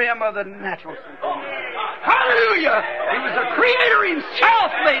the rim of the natural symphony. Hallelujah! He was the Creator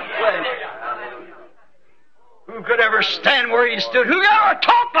himself made flesh. Who could ever stand where he stood? Who could ever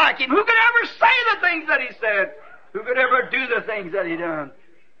talk like him? Who could ever say the things that he said? Who could ever do the things that he done?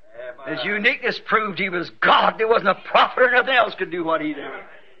 His uniqueness proved he was God. There wasn't a prophet or nothing else could do what he did.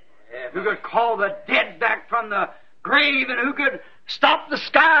 Who could call the dead back from the grave, and who could stop the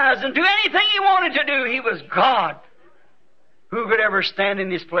skies and do anything he wanted to do. He was God. Who could ever stand in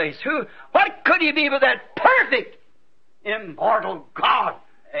his place? What could he be but that perfect, immortal God?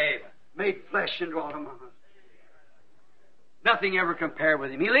 Made flesh and dwelt among us. Nothing ever compared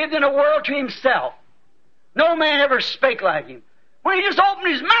with him. He lived in a world to himself. No man ever spake like him. When he just opened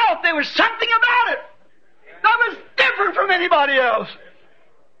his mouth, there was something about it that was different from anybody else.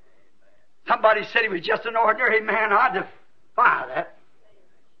 Somebody said he was just an ordinary man. I defy that.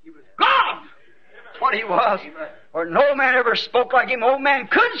 He was God. That's what he was. Or no man ever spoke like him. No man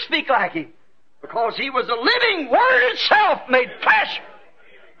could speak like him. Because he was a living Word itself made flesh.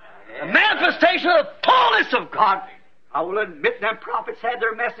 A manifestation of the fullness of God. I will admit them prophets had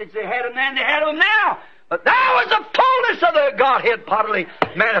their message. They had them then, they had them now. But that was the fullness of the Godhead bodily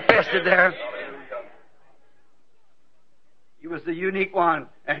manifested there. He was the unique one.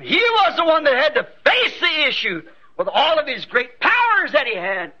 And he was the one that had to face the issue with all of his great powers that he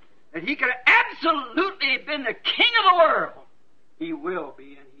had. That he could have absolutely been the king of the world. He will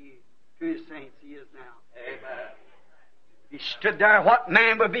be, and to his saints he is now. Amen. He stood there. What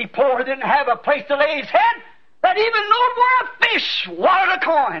man would be poor, didn't have a place to lay his head, that even knowed where a fish swallowed a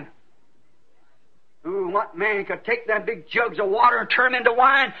coin? What man could take them big jugs of water and turn them into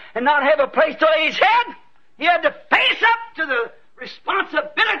wine and not have a place to lay his head? He had to face up to the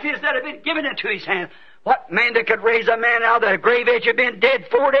responsibilities that had been given into his hands. What man that could raise a man out of the grave after he'd been dead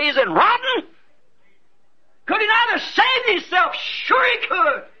 4 days and rotten? Could He not have saved Himself? Sure He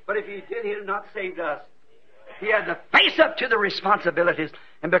could. But if He did, He had not saved us. He had to face up to the responsibilities.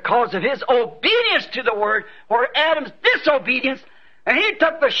 And because of His obedience to the Word, or Adam's disobedience, and he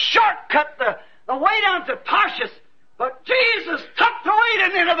took the shortcut, the way down to Tarshish. But Jesus took the way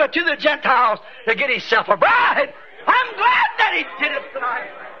to Nineveh, to the Gentiles, to get Himself a bride. I'm glad that He did it tonight.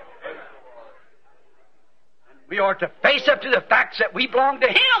 We are to face up to the facts that we belong to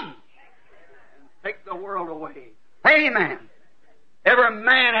Him and take the world away. Amen. Every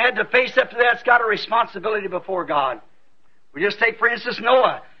man had to face up to that. It's got a responsibility before God. We just take, for instance,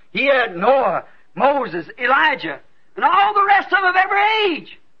 Noah. He had Noah, Moses, Elijah, and all the rest of them of every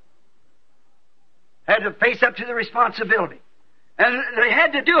age had to face up to the responsibility. And they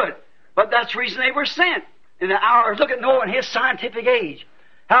had to do it. But that's the reason they were sent. In the hours, look at Noah in his scientific age.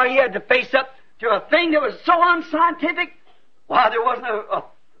 How he had to face up to a thing that was so unscientific. Why, there wasn't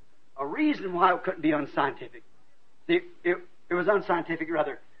a reason why it couldn't be unscientific. It was unscientific,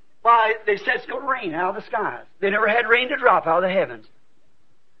 rather. Why, they said it's going to rain out of the skies. They never had rain to drop out of the heavens.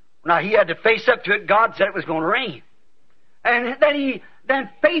 Now, he had to face up to it. God said it was going to rain. And then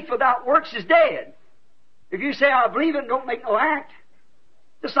faith without works is dead. If you say, I believe it, and don't make no act,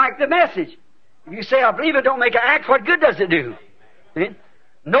 just like the message. If you say, I believe it, don't make an act, what good does it do? See?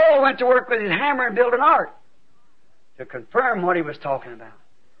 Noah went to work with his hammer and built an ark to confirm what he was talking about.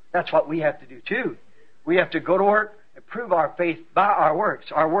 That's what we have to do, too. We have to go to work and prove our faith by our works.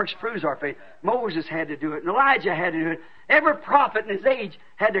 Our works proves our faith. Moses had to do it, and Elijah had to do it. Every prophet in his age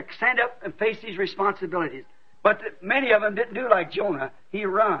had to stand up and face these responsibilities. But many of them didn't do like Jonah. He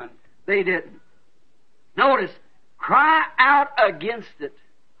run. They didn't. Notice, cry out against it.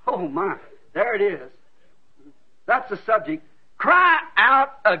 Oh, my. There it is. That's the subject. Cry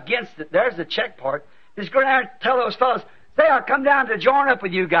out against it. There's the check part. He's going to tell those fellows, say, I'll come down to join up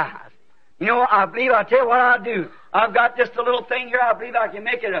with you guys. You know, I believe I'll tell you what I'll do. I've got just a little thing here. I believe I can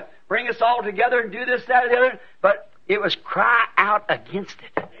make it bring us all together and do this, that, and the other. But it was cry out against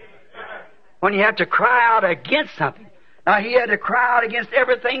it. When you have to cry out against something. Now, he had to cry out against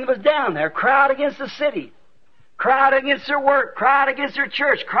everything that was down there. Cry out against the city. Cry out against their work. Cry out against their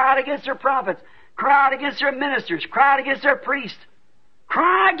church. Cry out against their prophets. Cry out against their ministers. Cry out against their priests.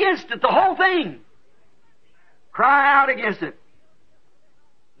 Cry against it, the whole thing. Cry out against it.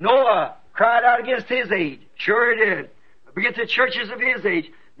 Noah cried out against his age. Sure he did. Against the churches of his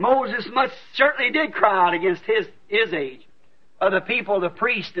age. Moses most certainly did cry out against his age. Of the people, the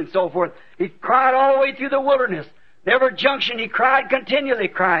priests, and so forth. He cried all the way through the wilderness. Every junction he cried, continually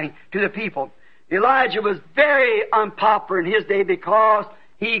crying to the people. Elijah was very unpopular in his day because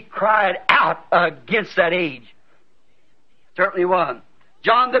he cried out against that age. Certainly was.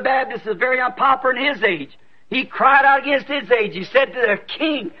 John the Baptist is very unpopular in his age. He cried out against his age. He said to the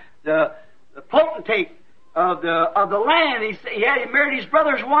king, the potentate of the land, he married his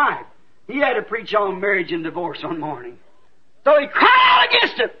brother's wife. He had to preach on marriage and divorce one morning. So he cried out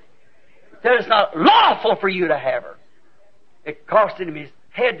against it. He said it's not lawful for you to have her. It cost him his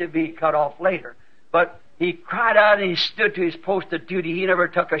head to be cut off later. But he cried out and he stood to his post of duty. He never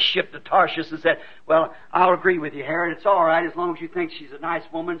took a ship to Tarshish and said, well, I'll agree with you, Harry. It's all right as long as you think she's a nice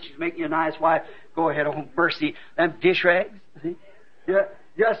woman. She's making you a nice wife. Go ahead, oh mercy. Them dish rags. See? Yeah,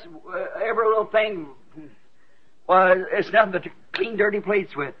 just every little thing. Well, it's nothing but to clean dirty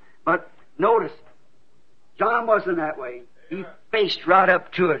plates with. But notice, John wasn't that way. He faced right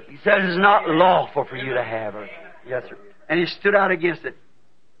up to it. He said, it's not lawful for you to have her. Yes, sir. And he stood out against it.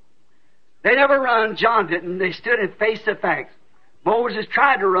 They never run. John didn't. They stood and faced the facts. Moses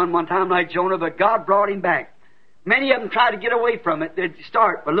tried to run one time like Jonah, but God brought him back. Many of them tried to get away from it. They'd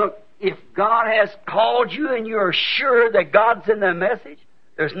start. But look, if God has called you and you are sure that God's in the message,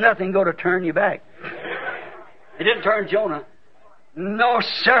 there's nothing going to turn you back. It didn't turn Jonah. No,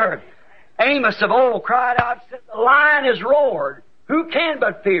 sir. Amos of old cried out, said, the lion has roared. Who can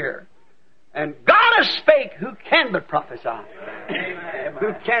but fear? And God has spake. Who can but prophesy? Amen.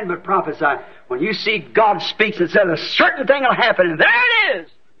 Who can but prophesy? When you see God speaks and says a certain thing will happen, and there it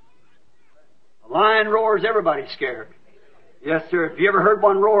is. A lion roars, everybody's scared. Yes, sir. If you ever heard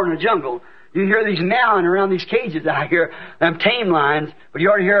one roar in the jungle, you hear these meowing around these cages out here, them tame lions, but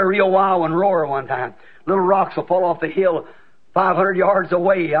you ought to hear a real wild one roar one time. Little rocks will fall off the hill 500 yards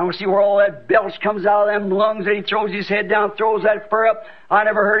away. I don't see where all that belch comes out of them lungs, and he throws his head down, throws that fur up. I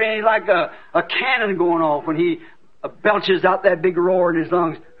never heard any like a cannon going off when he belches out that big roar in his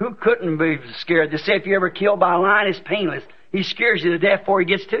lungs. Who couldn't be scared? They say if you're ever killed by a lion, it's painless. He scares you to death before he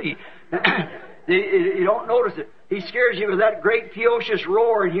gets to you. You don't notice it. He scares you with that great ferocious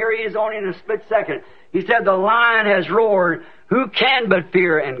roar, and here he is only in a split second. He said, the lion has roared. Who can but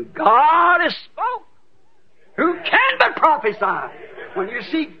fear? And God has spoke. Who can but prophesy? When you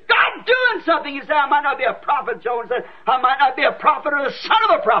see God doing something, you say, I might not be a prophet, Jones said, I might not be a prophet or the son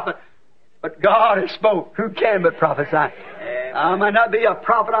of a prophet. But God has spoke. Who can but prophesy? I might not be a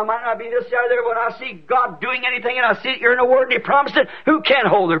prophet. I might not be this or there. When I see God doing anything and I see it here in the Word and He promised it, who can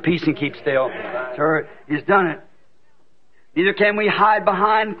hold their peace and keep still? Sure, He's done it. Neither can we hide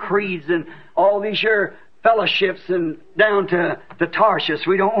behind creeds and all these here fellowships and down to Tarshish.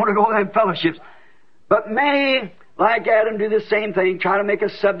 We don't want to go to them fellowships. But many, like Adam, do the same thing. Try to make a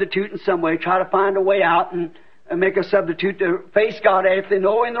substitute in some way. Try to find a way out and make a substitute to face God if they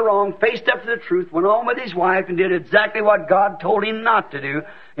know in the wrong, faced up to the truth, went on with his wife and did exactly what God told him not to do.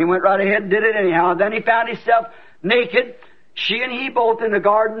 He went right ahead and did it anyhow. Then he found himself naked. She and he both in the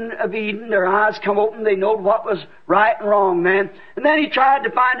Garden of Eden. Their eyes come open. They know what was right and wrong, man. And then he tried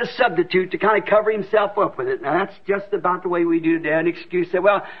to find a substitute to kind of cover himself up with it. Now that's just about the way we do today. An excuse said,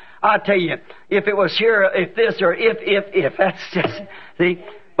 well, I'll tell you, if it was here, if this, or if. That's just, see.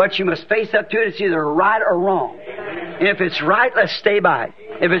 But you must face up to it. It's either right or wrong. If it's right, let's stay by it.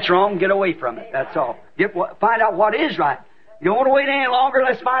 If it's wrong, get away from it. That's all. Find out what is right. You don't want to wait any longer.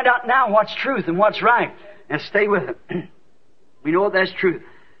 Let's find out now what's truth and what's right. And stay with it. We know that's truth.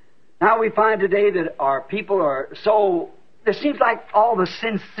 Now we find today that our people are so... It seems like all the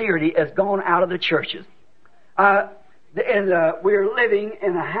sincerity has gone out of the churches. We're living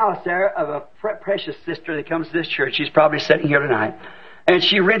in a house there of a precious sister that comes to this church. She's probably sitting here tonight. And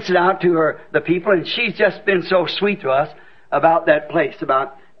she rents it out to the people, and she's just been so sweet to us about that place,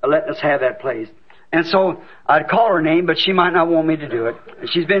 about letting us have that place. And so I'd call her name, but she might not want me to do it. And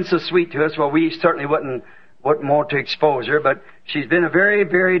she's been so sweet to us, well, we certainly wouldn't want to expose her, but she's been a very,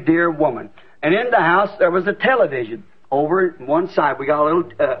 very dear woman. And in the house, there was a television over one side. We got a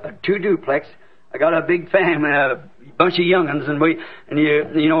little two-duplex. I got a big family, a bunch of young'uns, and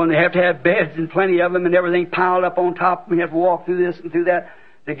they have to have beds and plenty of them and everything piled up on top. We have to walk through this and through that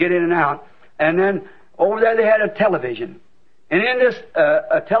to get in and out. And then over there they had a television. And in this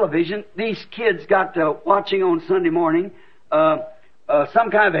television, these kids got to watching on Sunday morning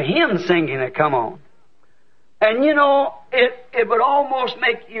some kind of a hymn singing that come on. And it would almost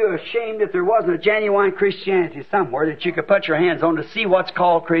make you ashamed if there wasn't a genuine Christianity somewhere that you could put your hands on to see what's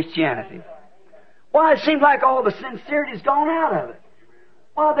called Christianity. Why, it seems like all the sincerity's gone out of it.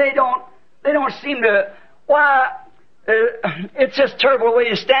 Why, they don't seem to, it's just terrible the way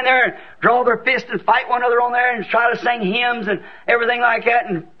you stand there and draw their fists and fight one another on there and try to sing hymns and everything like that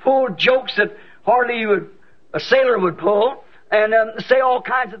and pull jokes that hardly a sailor would pull and say all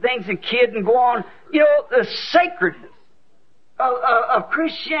kinds of things and kid and go on. The sacredness of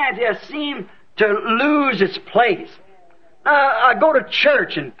Christianity has seemed to lose its place. I go to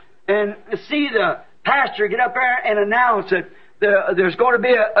church and see the pastor get up there and announce that there's going to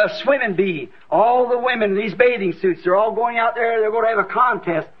be a swimming bee. All the women in these bathing suits, they're all going out there. They're going to have a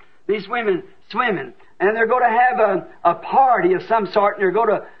contest. These women swimming. And they're going to have a party of some sort. And they're going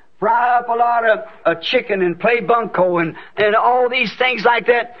to fry up a lot of chicken and play bunco and all these things like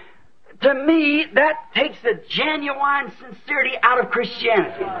that. To me, that takes the genuine sincerity out of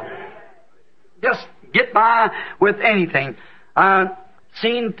Christianity. Just get by with anything.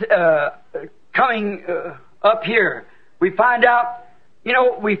 Seen coming up here, we find out,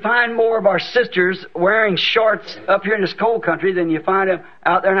 we find more of our sisters wearing shorts up here in this cold country than you find them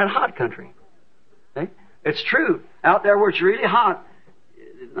out there in that hot country. See? It's true. Out there where it's really hot,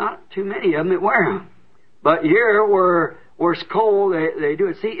 not too many of them that wear them. But here where it's cold, they do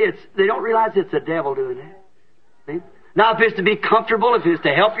it. See, they don't realize it's the devil doing it. See? Now, if it's to be comfortable, if it's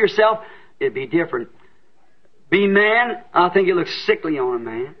to help yourself, it'd be different. Be man, I think it looks sickly on a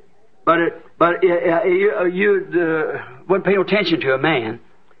man. But you wouldn't pay no attention to a man.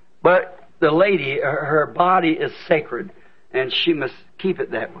 But the lady, her body is sacred, and she must keep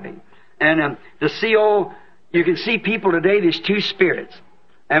it that way. And you can see people today, there's two spirits.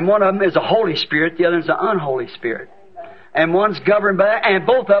 And one of them is a Holy Spirit, the other is an unholy spirit. And one's governed by that, and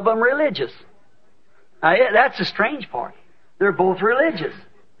both of them religious. Now, that's the strange part. They're both religious.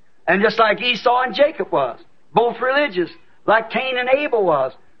 And just like Esau and Jacob was. Both religious. Like Cain and Abel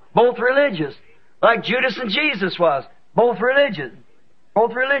was. Both religious. Like Judas and Jesus was. Both religious.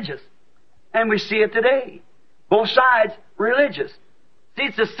 Both religious. And we see it today. Both sides religious. See,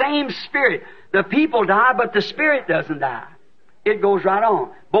 it's the same spirit. The people die, but the spirit doesn't die. It goes right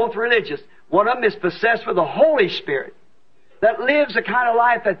on. Both religious. One of them is possessed with the Holy Spirit that lives the kind of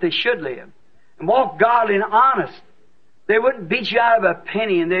life that they should live and walk godly and honest. They wouldn't beat you out of a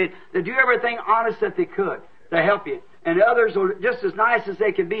penny, and they do everything honest that they could to help you. And the others are just as nice as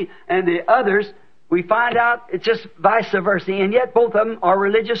they can be. And the others, we find out it's just vice versa. And yet both of them are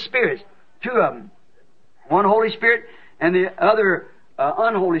religious spirits. Two of them. one Holy Spirit and the other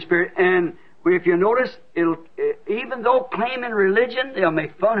unholy spirit. And if you notice, even though claiming religion, they'll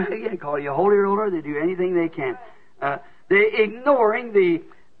make fun of you and call you a holy roller. They do anything they can. They're ignoring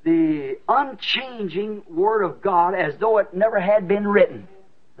the unchanging Word of God as though it never had been written.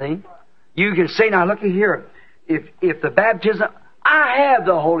 See? You can say, now look at here, if the baptism, I have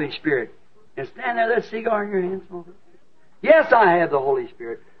the Holy Spirit. And stand there, that cigar in your hand, smoke it. Yes, I have the Holy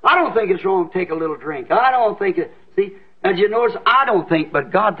Spirit. I don't think it's wrong to take a little drink. I don't think it, see, and you notice, I don't think,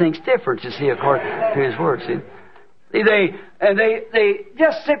 but God thinks different, you see, according to His Word, see. They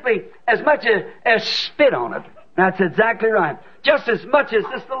just simply, as much as spit on it. That's exactly right. Just as much as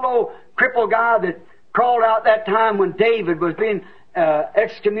this little old crippled guy that crawled out that time when David was being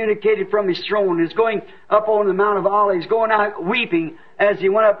excommunicated from his throne, is going up on the Mount of Olives, going out weeping as he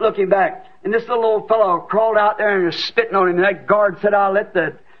went up looking back. And this little old fellow crawled out there and was spitting on him. And that guard said, I'll let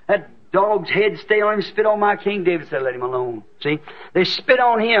that dog's head stay on him, spit on my king. David said, let him alone. See? They spit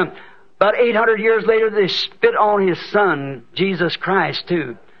on him. About 800 years later, they spit on His Son, Jesus Christ,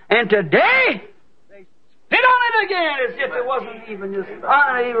 too. And today, they spit on it again as if it wasn't even just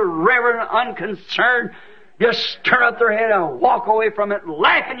irreverent, unconcerned. Just turn up their head and walk away from it,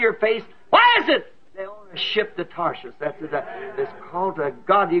 laugh in your face. Why is it? They own a ship to Tarshish. That's it's called to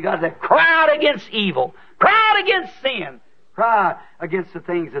God. You got to cry out against evil. Cry out against sin. Cry against the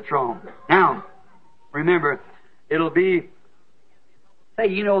things that's wrong. Now, remember, it'll be, say,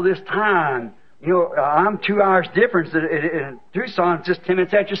 this time, I'm 2 hours difference in Tucson. It's just 10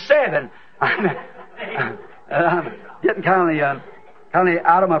 minutes after 7. I'm getting kind of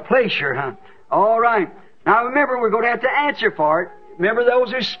out of my place here, huh? All right. Now remember, we're going to have to answer for it. Remember,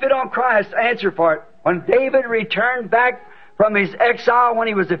 those who spit on Christ, answer for it. When David returned back from his exile, when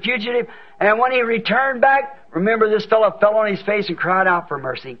he was a fugitive, and when he returned back, remember, this fellow fell on his face and cried out for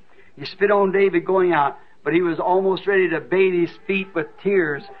mercy. He spit on David going out, but he was almost ready to bathe his feet with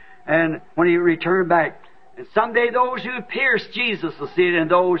tears. And when he returned back, and someday those who pierced Jesus will see it, and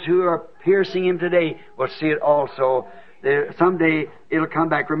those who are piercing Him today will see it also. Someday it'll come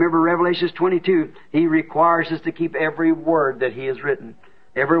back. Remember Revelation 22. He requires us to keep every word that He has written.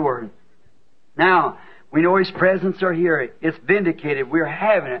 Every word. Now, we know His presence are here. It's vindicated. We're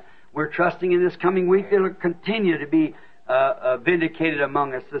having it. We're trusting in this coming week it'll continue to be vindicated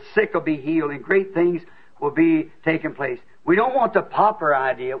among us. The sick will be healed and great things will be taking place. We don't want the pauper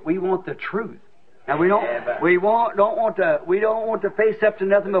idea. We want the truth. Now we don't want to face up to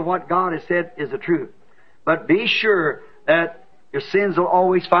nothing but what God has said is the truth. But be sure that your sins will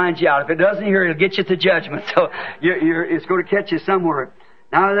always find you out. If it doesn't here, it'll get you to judgment. So it's going to catch you somewhere.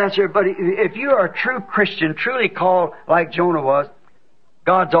 Now that's your. But if you are a true Christian, truly called like Jonah was,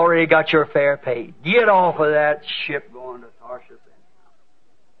 God's already got your fare paid. Get off of that ship going to Tarshish.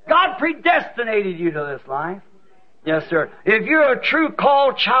 God predestinated you to this life. Yes, sir. If you're a true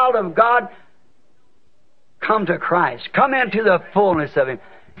called child of God, come to Christ. Come into the fullness of Him.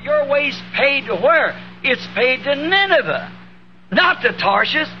 Your way's paid to where? It's paid to Nineveh, not to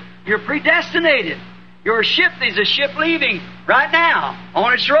Tarshish. You're predestinated. Your ship, there's a ship leaving right now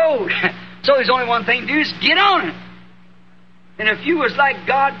on its road. So there's only one thing to do is get on it. And if you was like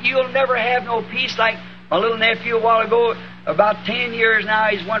God, you'll never have no peace. Like my little nephew a while ago, about 10 years now,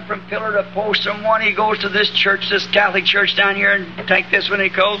 he's went from pillar to post. And one, he goes to this church, this Catholic church down here, and take this when he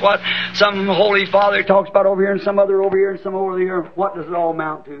goes. What some Holy Father talks about over here, and some other over here, and some over here. What does it all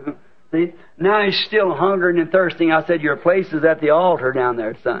amount to? See? Now he's still hungering and thirsting. I said, your place is at the altar down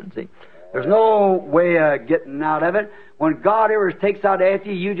there, son. See? There's no way of getting out of it. When God ever takes out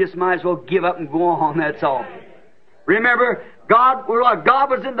after you, you just might as well give up and go on, that's all. Remember, God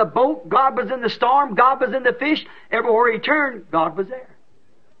was in the boat, God was in the storm, God was in the fish. Everywhere He turned, God was there.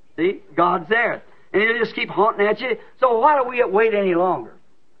 See? God's there. And He'll just keep haunting at you. So why do we wait any longer?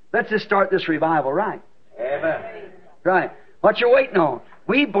 Let's just start this revival right. Amen. Right. What you waiting on?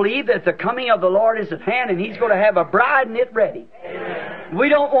 We believe that the coming of the Lord is at hand, and He's going to have a bride and it ready. Amen. We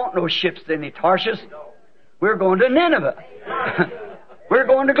don't want no ships to any Tarshish. We're going to Nineveh. We're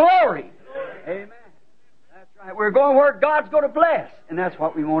going to glory. Amen. That's right. We're going where God's going to bless. And that's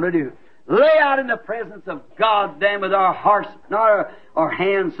what we want to do. Lay out in the presence of God then with our hearts, not our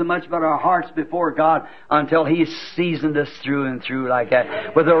hands so much, but our hearts before God until He's seasoned us through and through like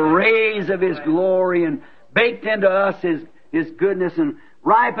that. With the rays of His glory and baked into us His goodness and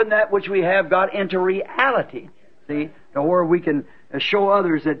ripen that which we have got into reality. See? To where we can show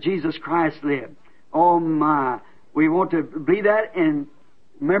others that Jesus Christ lived. Oh my. We want to believe that. And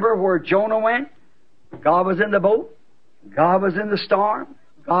remember where Jonah went? God was in the boat. God was in the storm.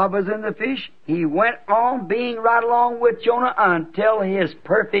 God was in the fish. He went on being right along with Jonah until His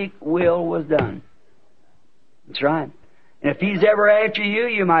perfect will was done. That's right. And if he's ever after you,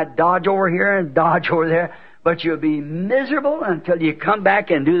 you might dodge over here and dodge over there, but you'll be miserable until you come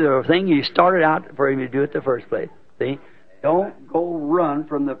back and do the thing you started out for him to do it the first place. See? Don't go run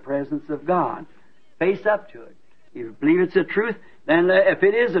from the presence of God. Face up to it. If you believe it's the truth, then if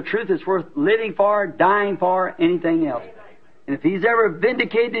it is the truth, it's worth living for, dying for, anything else. And if he's ever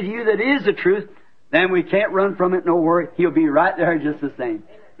vindicated you that is the truth, then we can't run from it, no worry. He'll be right there just the same.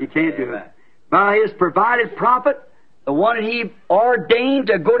 You can't do it. By his provided prophet, the one that he ordained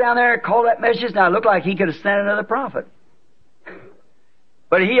to go down there and call that message. Now, it looked like he could have sent another prophet.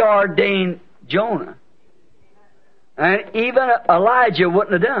 But he ordained Jonah. And even Elijah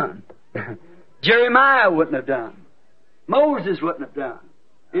wouldn't have done. Jeremiah wouldn't have done. Moses wouldn't have done.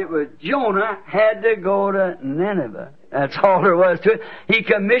 It was Jonah had to go to Nineveh. That's all there was to it. He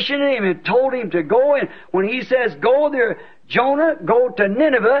commissioned him and told him to go. And when he says, go there, Jonah, go to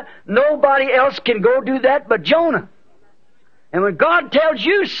Nineveh, nobody else can go do that but Jonah. And when God tells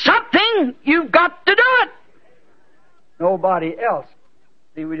you something, you've got to do it. Nobody else.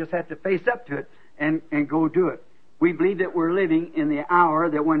 See, we just have to face up to it and go do it. We believe that we're living in the hour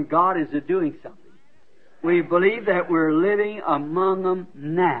that when God is doing something. We believe that we're living among them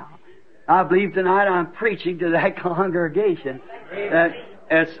now. I believe tonight I'm preaching to that congregation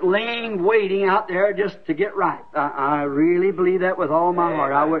that's laying, waiting out there just to get right. I really believe that with all my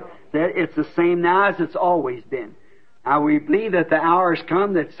heart. I would that it's the same now as it's always been. Now we believe that the hour has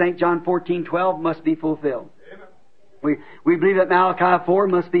come that St. John 14:12 must be fulfilled. We believe that Malachi 4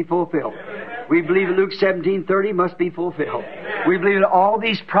 must be fulfilled. We believe that Luke 17:30 must be fulfilled. We believe that all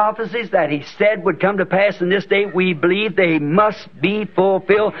these prophecies that he said would come to pass in this day, we believe they must be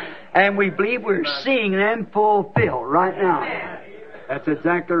fulfilled. And we believe we're seeing them fulfilled right now. That's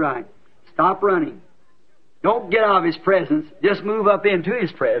exactly right. Stop running. Don't get out of his presence. Just move up into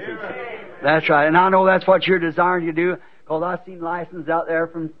his presence. That's right. And I know that's what you're desiring to do, because I've seen licenses out there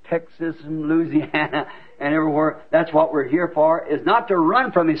from Texas and Louisiana and everywhere. That's what we're here for, is not to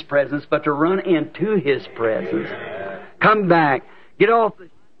run from his presence, but to run into his presence. Come back. Get off.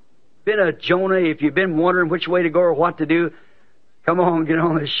 Been a Jonah. If you've been wondering which way to go or what to do, come on, get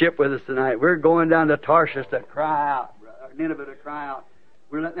on the ship with us tonight. We're going down to Tarshish to cry out, Nineveh to cry out.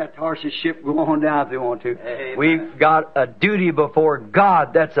 We're letting that Tarshish ship go on down if they want to. Amen. We've got a duty before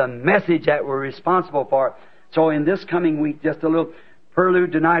God. That's a message that we're responsible for. So in this coming week, just a little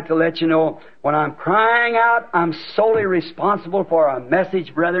prelude tonight to let you know, when I'm crying out, I'm solely responsible for a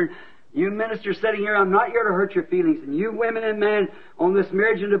message, brethren. You ministers sitting here, I'm not here to hurt your feelings. And you women and men on this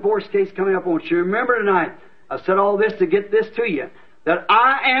marriage and divorce case coming up, I want you to remember tonight, I said all this to get this to you, that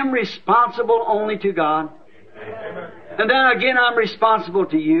I am responsible only to God. Amen. And then again, I'm responsible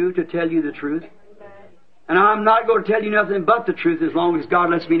to you to tell you the truth. And I'm not going to tell you nothing but the truth as long as God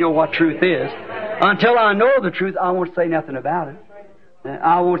lets me know what truth is. Until I know the truth, I won't say nothing about it.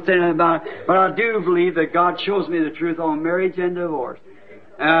 I won't say nothing about it. But I do believe that God shows me the truth on marriage and divorce.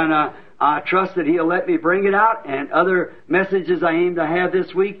 And I trust that He'll let me bring it out. And other messages I aim to have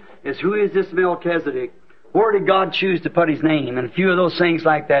this week is, who is this Melchizedek? Where did God choose to put His name? And a few of those things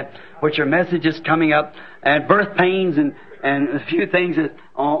like that, which are messages coming up, and birth pains, and a few things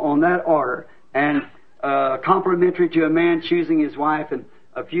on that order. And complimentary to a man choosing his wife, and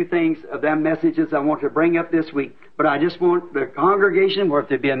a few things of them messages I want to bring up this week. But I just want the congregation, or if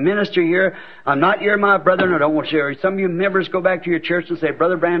there be a minister here, I'm not here, my brethren, I don't want you. Some of you members go back to your church and say,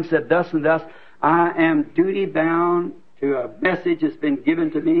 Brother Branham said thus and thus. I am duty bound to a message that's been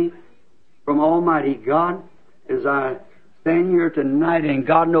given to me from Almighty God as I stand here tonight, and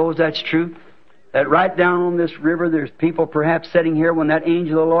God knows that's true. That right down on this river, there's people perhaps sitting here when that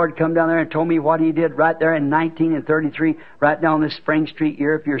angel of the Lord come down there and told me what he did right there in 1933, right down this Spring Street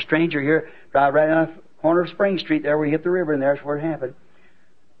here. If you're a stranger here, drive right down the corner of Spring Street there where you hit the river, and there's where it happened.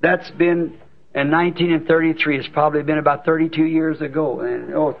 That's been in 1933. It's probably been about 32 years ago.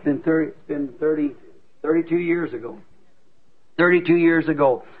 And it's been 32 years ago. 32 years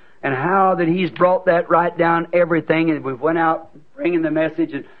ago. And how that He's brought that right down everything, and we've went out bringing the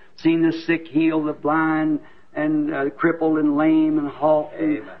message and seen the sick healed, the blind and crippled and lame and halt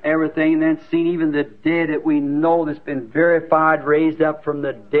and everything, and then seen even the dead that we know that's been verified, raised up from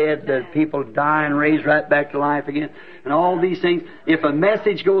the dead, that people die and raised right back to life again, and all these things. If a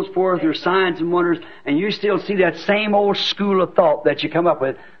message goes forth, there's signs and wonders, and you still see that same old school of thought that you come up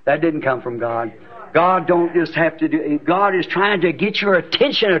with, that didn't come from God. God don't just have to do. God is trying to get your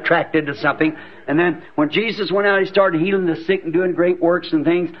attention attracted to something. And then when Jesus went out, He started healing the sick and doing great works and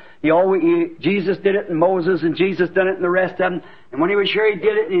things. Jesus did it in Moses, and Jesus done it in the rest of them. And when He was here, He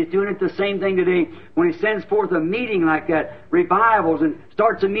did it, and He's doing it the same thing today. When He sends forth a meeting like that, revivals, and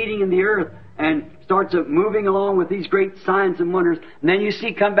starts a meeting in the earth, and starts moving along with these great signs and wonders. And then you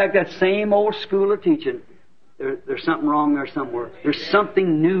see come back that same old school of teaching. There's something wrong there somewhere. There's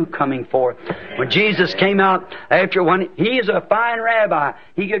something new coming forth. When Jesus came out after one, he is a fine rabbi.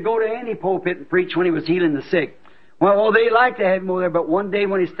 He could go to any pulpit and preach when he was healing the sick. Well, they liked to have him over there, but one day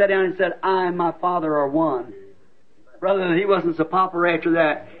when he sat down and said, I and my Father are one. Brother, he wasn't so popular after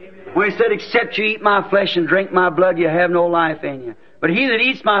that. When he said, except you eat my flesh and drink my blood, you have no life in you. But he that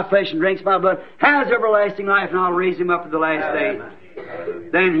eats my flesh and drinks my blood has everlasting life, and I'll raise him up at the last day.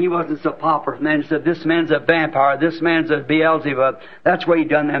 Then he wasn't so popular. And then he said, this man's a vampire. This man's a Beelzebub. That's why he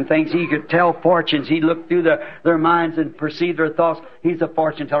done them things. He could tell fortunes. He looked through their minds and perceived their thoughts. He's a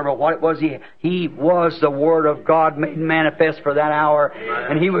fortune teller. But what it was, he was the Word of God made manifest for that hour.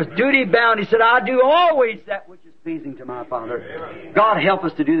 And he was duty bound. He said, I do always that which is pleasing to my Father. God help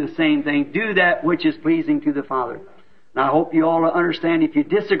us to do the same thing. Do that which is pleasing to the Father. And I hope you all understand, if you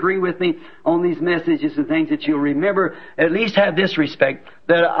disagree with me on these messages and things, that you'll remember, at least have this respect,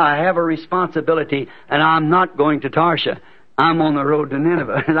 that I have a responsibility, and I'm not going to Tarshish. I'm on the road to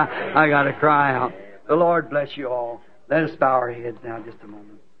Nineveh, and I got to cry out. The Lord bless you all. Let us bow our heads now just a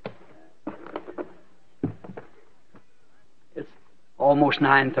moment. It's almost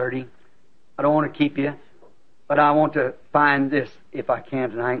 9:30. I don't want to keep you, but I want to find this, if I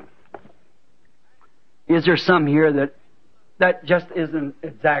can tonight. Is there some here that just isn't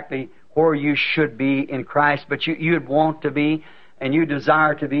exactly where you should be in Christ, but you'd want to be and you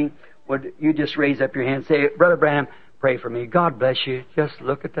desire to be? Would you just raise up your hand and say, Brother Branham, pray for me. God bless you. Just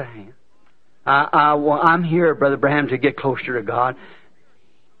look at the hand. I'm here, Brother Branham, to get closer to God.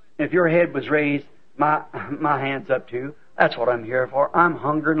 If your head was raised, my hand's up too. That's what I'm here for. I'm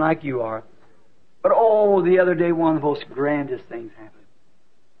hungering like you are. But the other day one of the most grandest things happened.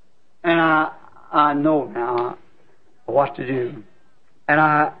 And I know now what to do. And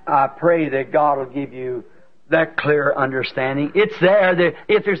I pray that God will give you that clear understanding. It's there.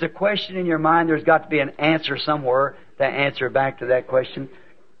 If there's a question in your mind, there's got to be an answer somewhere to answer back to that question.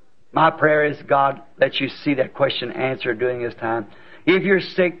 My prayer is, God, let you see that question answered during this time. If you're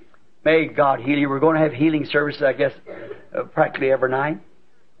sick, may God heal you. We're going to have healing services, I guess, practically every night.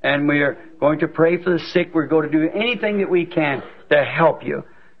 And we're going to pray for the sick. We're going to do anything that we can to help you.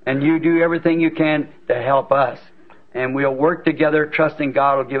 And you do everything you can to help us. And we'll work together, trusting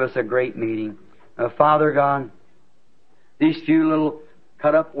God will give us a great meeting. Father God, these few little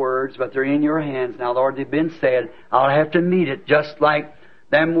cut-up words, but they're in your hands now, Lord. They've been said. I'll have to meet it, just like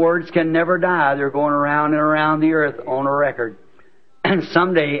them words can never die. They're going around and around the earth on a record. And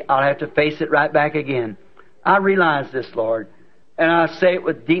someday I'll have to face it right back again. I realize this, Lord. And I say it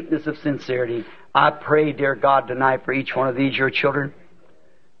with deepness of sincerity. I pray, dear God, tonight for each one of these, your children.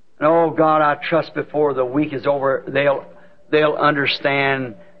 And oh God, I trust before the week is over, they'll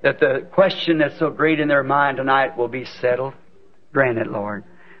understand that the question that's so great in their mind tonight will be settled. Grant it, Lord.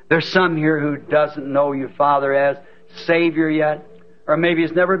 There's some here who doesn't know you, Father, as Savior yet, or maybe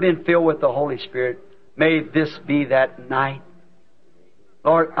has never been filled with the Holy Spirit. May this be that night.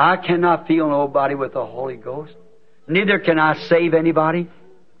 Lord, I cannot fill nobody with the Holy Ghost. Neither can I save anybody.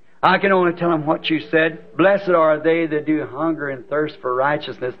 I can only tell them what you said. Blessed are they that do hunger and thirst for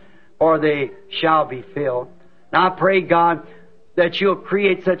righteousness, for they shall be filled. Now I pray, God, that you'll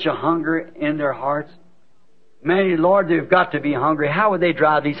create such a hunger in their hearts. Many, Lord, they've got to be hungry. How would they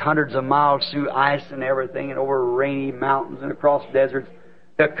drive these hundreds of miles through ice and everything and over rainy mountains and across deserts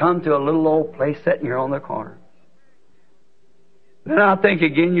to come to a little old place sitting here on the corner? Then I think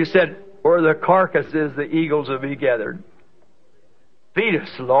again, you said, where the carcass is, the eagles will be gathered. Feed us,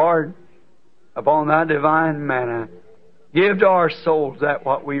 Lord, upon thy divine manna. Give to our souls that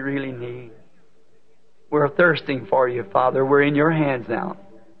what we really need. We're thirsting for you, Father. We're in your hands now.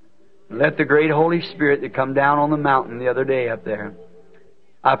 Let the great Holy Spirit that come down on the mountain the other day up there,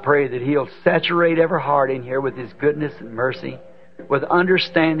 I pray that He'll saturate every heart in here with His goodness and mercy, with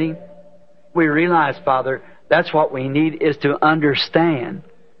understanding. We realize, Father, that's what we need, is to understand.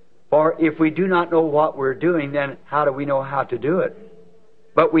 For if we do not know what we're doing, then how do we know how to do it?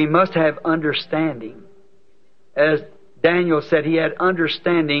 But we must have understanding. As Daniel said, he had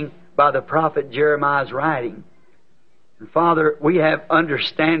understanding by the prophet Jeremiah's writing. And Father, we have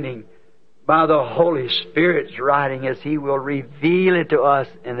understanding by the Holy Spirit's writing, as He will reveal it to us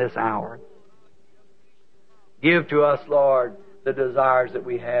in this hour. Give to us, Lord, the desires that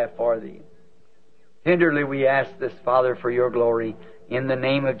we have for Thee. Tenderly we ask this, Father, for your glory, in the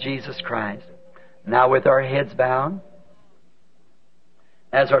name of Jesus Christ. Now with our heads bowed,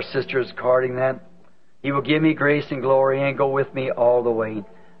 as our sister is carding that, He will give me grace and glory and go with me all the way.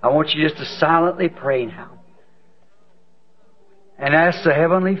 I want you just to silently pray now and ask the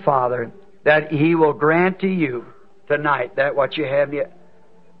Heavenly Father that He will grant to you tonight that what you have.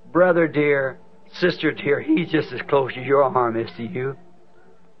 Brother dear, sister dear, He's just as close as your arm is to you.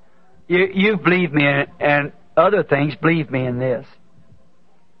 You believe me, and other things, believe me in this.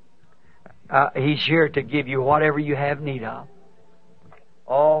 He's here to give you whatever you have need of.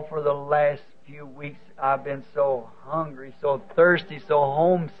 All for the last few weeks, I've been so hungry, so thirsty, so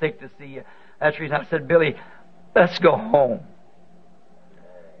homesick to see you. That's the reason I said, Billy, let's go home.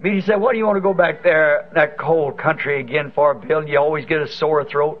 He said, what do you want to go back there, that cold country again for, Bill? You always get a sore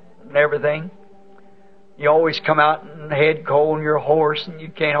throat and everything. You always come out and head cold and you're hoarse and you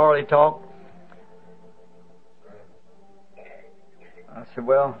can't hardly talk. I said,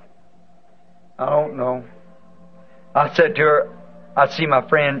 well, I don't know. I said to her, I see my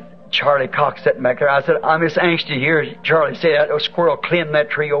friend Charlie Cox sitting back there. I said, I'm just anxious to hear Charlie say that squirrel climb that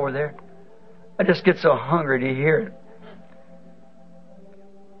tree over there. I just get so hungry to hear it.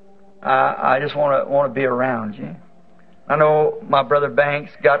 I just want to be around you. I know my brother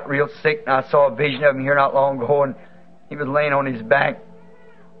Banks got real sick, and I saw a vision of him here not long ago, and he was laying on his back.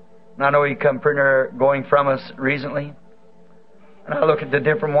 And I know he come pretty near going from us recently. And I look at the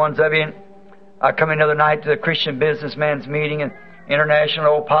different ones of you. I come in the other night to the Christian businessman's meeting, and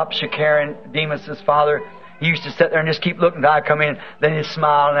International old Pop Shakaran, Demas's father, he used to sit there and just keep looking until I come in. Then he'd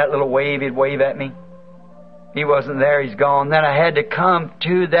smile, and that little wave, he'd wave at me. He wasn't there, he's gone. Then I had to come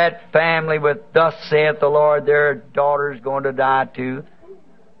to that family with, thus saith the Lord, their daughter's going to die too.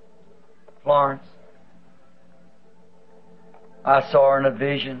 Florence. I saw her in a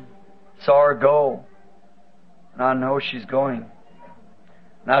vision, saw her go, and I know she's going.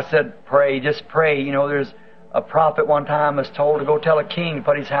 And I said, pray, just pray. You know, there's a prophet one time was told to go tell a king to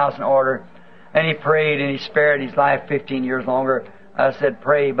put his house in order. And he prayed and he spared his life 15 years longer. I said,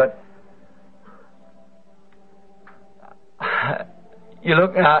 pray, but you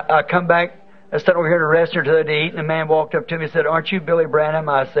look, I come back, I sat over here in a restaurant the other day eating, and a man walked up to me and said, aren't you Billy Branham?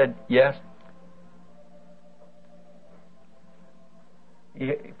 I said, yes.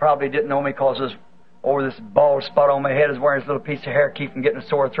 He probably didn't know me because this, over this bald spot on my head is wearing his little piece of hair, keep from getting a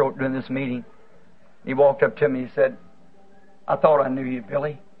sore throat during this meeting. He walked up to me and said, I thought I knew you,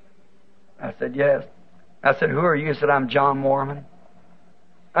 Billy. I said, yes. I said, who are you? He said, I'm John Mormon.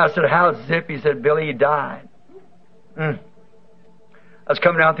 I said, how's Zip? He said, Billy, he died. I was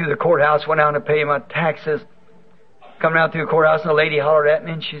coming down through the courthouse, went down to pay my taxes. Coming down through the courthouse, and a lady hollered at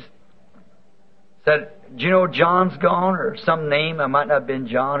me, and she said, do you know John's gone? Or some name, I might not have been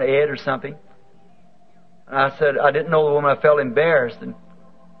John, Ed or something. And I said, I didn't know the woman. I felt embarrassed. And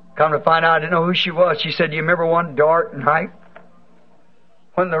come to find out, I didn't know who she was. She said, do you remember one dark night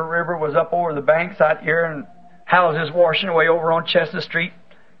when the river was up over the banks out here and houses washing away over on Chestnut Street?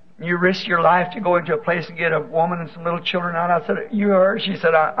 You risked your life to go into a place and get a woman and some little children out. I said, you her? She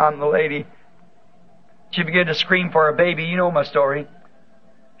said, I'm the lady. She began to scream for her baby. You know my story.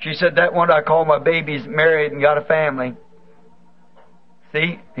 She said, that one I call my baby's married and got a family.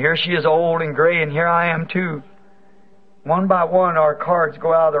 See, here she is old and gray, and here I am too. One by one, our cards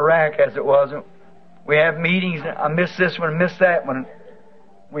go out of the rack, as it was. We have meetings. I miss this one, miss that one.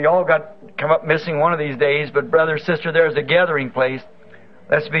 We all got to come up missing one of these days. But brother, sister, there's a gathering place.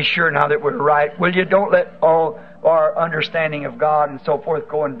 Let's be sure now that we're right. Will you? Don't let all our understanding of God and so forth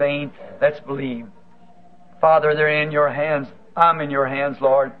go in vain. Let's believe. Father, they're in your hands. I'm in your hands,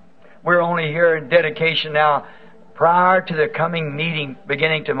 Lord. We're only here in dedication now, prior to the coming meeting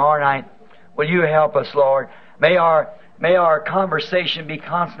beginning tomorrow night. Will you help us, Lord? May our conversation be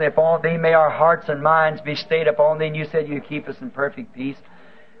constantly upon Thee. May our hearts and minds be stayed upon Thee. And you said you keep us in perfect peace.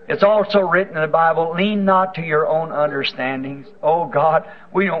 It's also written in the Bible, lean not to your own understandings. Oh God,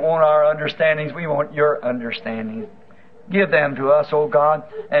 we don't want our understandings. We want your understandings. Give them to us, oh God.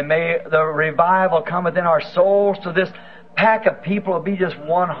 And may the revival come within our souls to this pack of people will be just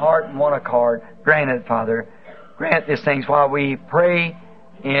one heart and one accord. Grant it, Father. Grant these things while we pray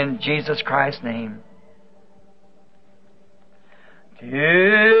in Jesus Christ's name.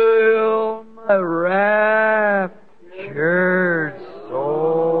 Till my raptured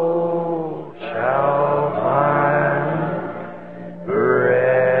soul shall find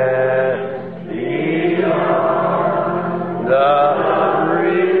rest beyond the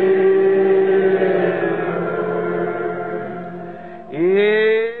river.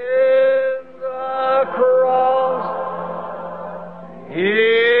 In the cross,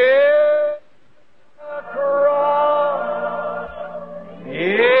 in the cross,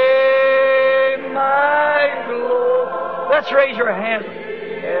 in my glory. Let's raise your hands.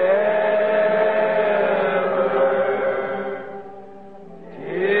 Till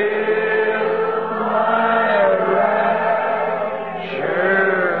my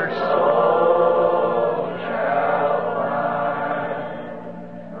raptured soul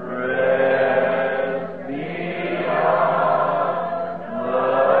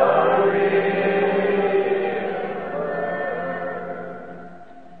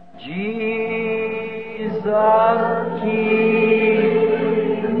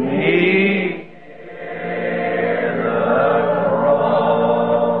keep me near the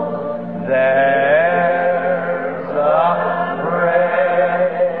cross. There's a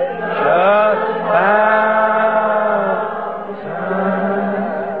precious fountain,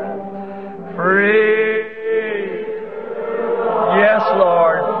 free. Yes,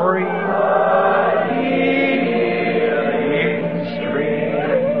 Lord, free. Healing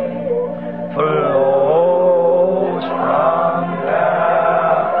stream flows from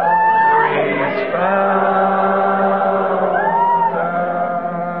Calvary's fountain.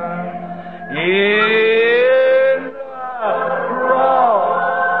 In the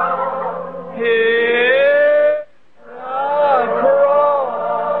cross, in the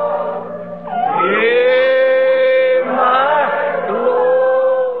cross, in my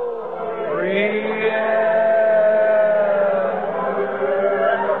glory,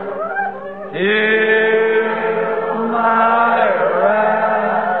 in my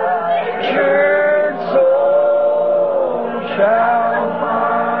raptured soul shall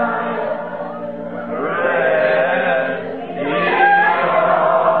find rest in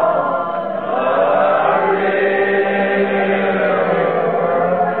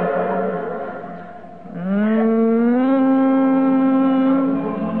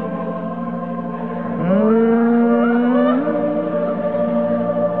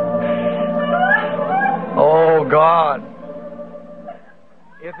Oh God,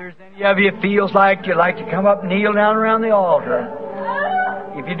 if there's any of you feels like you'd like to come up and kneel down around the altar,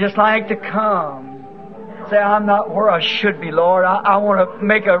 if you just like to come, say, I'm not where I should be, Lord. I want to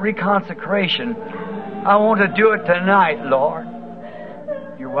make a reconsecration. I want to do it tonight, Lord.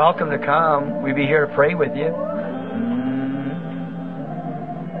 You're welcome to come. We'll be here to pray with you.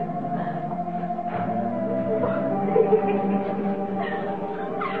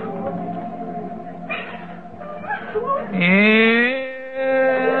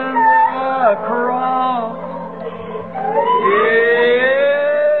 In the cross,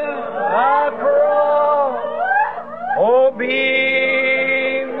 oh,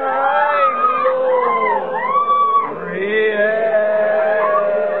 be my glory,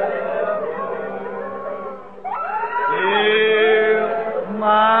 till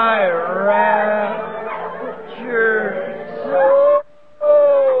my rapture soul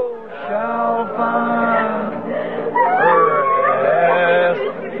shall find rest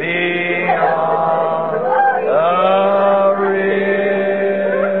beyond the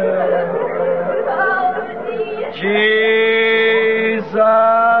river. Jesus,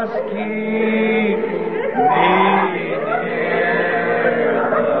 keep me near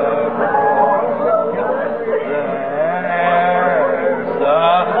the cross. There's a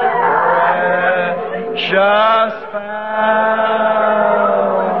precious fountain,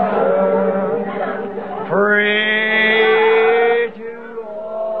 free to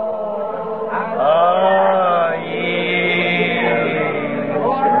all, a healing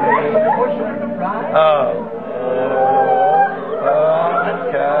stream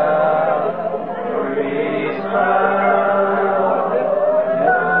of Calvary's fountain.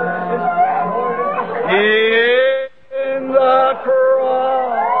 In the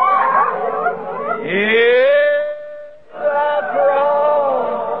cross, in the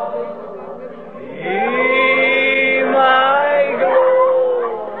cross, be my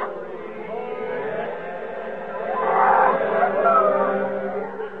glory,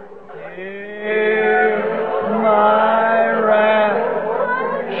 my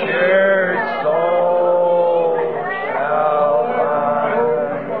raptured soul shall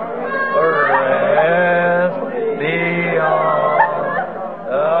find rest beyond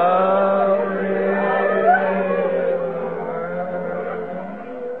the river.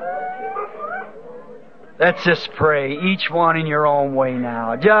 Let's just pray, each one in your own way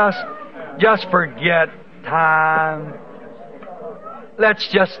now. Just forget time. Let's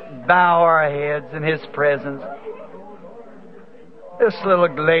just bow our heads in His presence. This little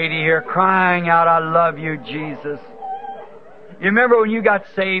lady here crying out, I love you, Jesus. You remember when you got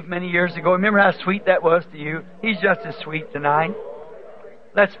saved many years ago? Remember how sweet that was to you? He's just as sweet tonight.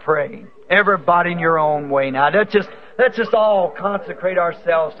 Let's pray. Everybody in your own way now. Let's just all consecrate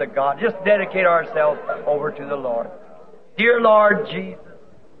ourselves to God. Just dedicate ourselves over to the Lord. Dear Lord Jesus,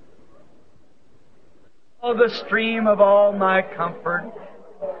 oh, the stream of all my comfort,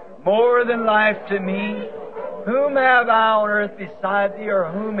 more than life to me. Whom have I on earth beside Thee, or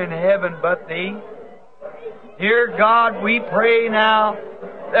whom in heaven but Thee? Dear God, we pray now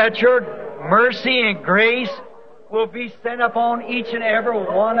that Your mercy and grace will be sent upon each and every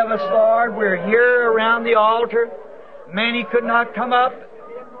one of us, Lord. We're here around the altar. Many could not come up.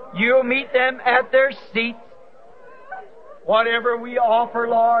 You'll meet them at their seats. Whatever we offer,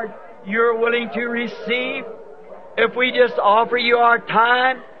 Lord, You're willing to receive. If we just offer You our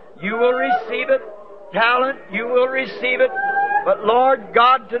time, You will receive it. Talent, You will receive it. But Lord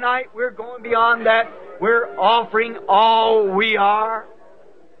God, tonight we're going beyond that. We're offering all we are.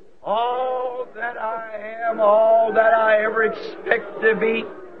 All that I am, all that I ever expect to be.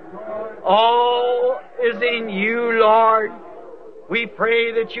 All is in You, Lord. We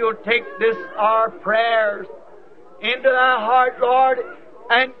pray that You'll take this, our prayers, into Thy heart, Lord,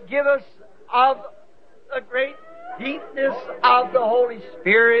 and give us of the great deepness of the Holy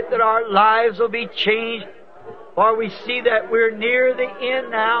Spirit, that our lives will be changed. For we see that we're near the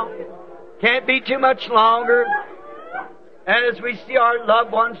end now. Can't be too much longer. And as we see our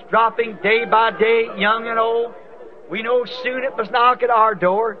loved ones dropping day by day, young and old, we know soon it must knock at our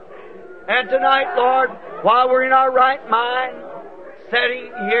door. And tonight, Lord, while we're in our right mind,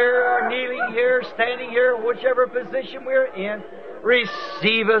 sitting here or kneeling here, standing here, whichever position we're in,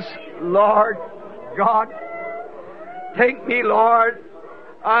 receive us, Lord God. Take me, Lord.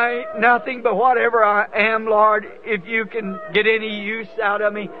 I ain't nothing but whatever I am, Lord. If You can get any use out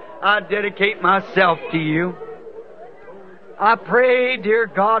of me, I dedicate myself to You. I pray, dear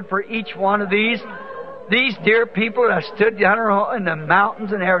God, for each one of these dear people that stood down in the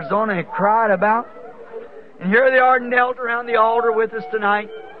mountains in Arizona and cried about. And here they are knelt around the altar with us tonight,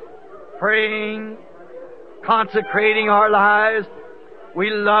 praying, consecrating our lives. We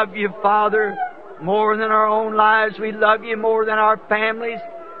love You, Father, more than our own lives. We love You more than our families.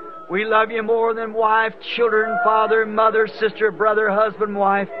 We love You more than wife, children, father, mother, sister, brother, husband,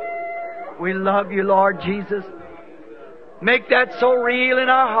 wife. We love You, Lord Jesus. Make that so real in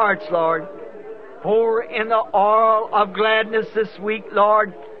our hearts, Lord. Pour in the oil of gladness this week,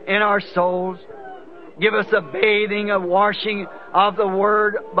 Lord, in our souls. Give us a bathing, a washing of the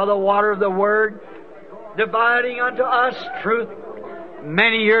Word by the water of the Word, dividing unto us truth.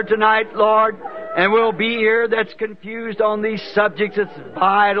 Many here tonight, Lord, and we'll be here that's confused on these subjects. It's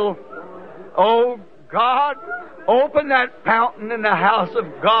vital. Oh, God, open that fountain in the house of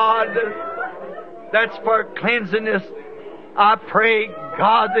God that's for cleansingness. I pray,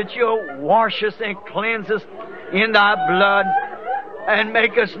 God, that You'll wash us and cleanse us in Thy blood and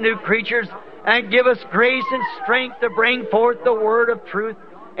make us new creatures and give us grace and strength to bring forth the Word of truth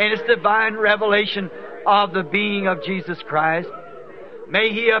and its divine revelation of the being of Jesus Christ.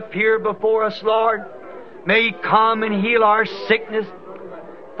 May He appear before us, Lord. May He come and heal our sickness,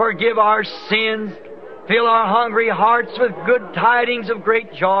 forgive our sins, fill our hungry hearts with good tidings of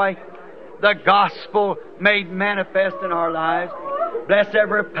great joy, the gospel made manifest in our lives. Bless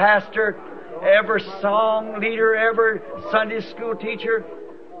every pastor, every song leader, every Sunday school teacher.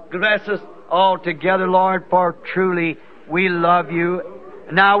 Bless us all together, Lord, for truly we love You.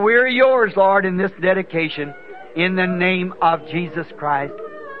 Now we're Yours, Lord, in this dedication. In the name of Jesus Christ,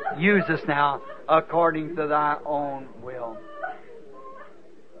 use us now according to Thy own will.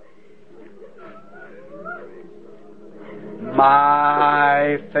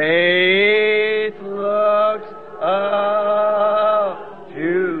 My faith looks up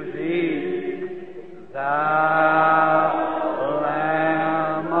to Thee, Thou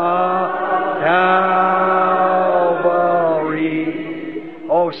Lamb of Calvary.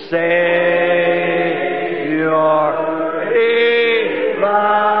 O Savior divine,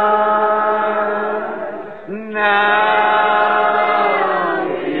 now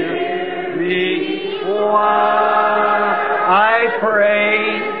give me one. I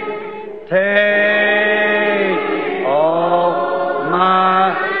pray, take all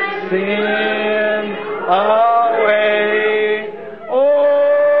my sin away.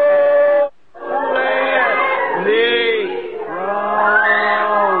 Oh, let me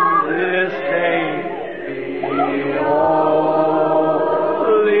from this day be holy.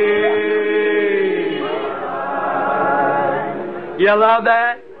 You love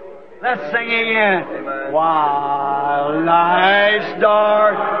that? Let's sing again. While life's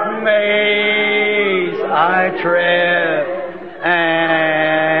dark maze I tread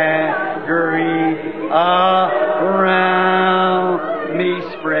and grief around me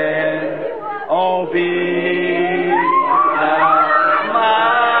spread, oh, be Thou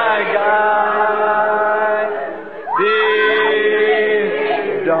my guide. This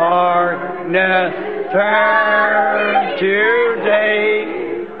darkness turn to day,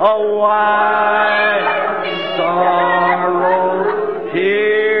 oh, why sorrow,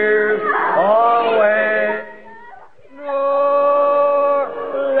 tears away.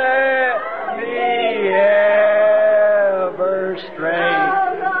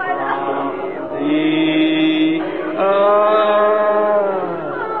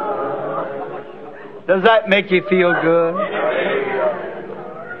 Does that make you feel good?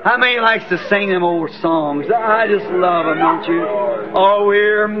 How many likes to sing them old songs? I just love them, don't you? Oh,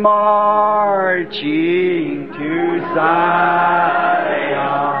 we're marching to Zion.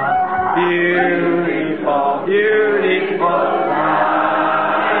 Beautiful, beautiful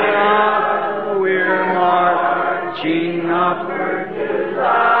Zion. We're marching upward to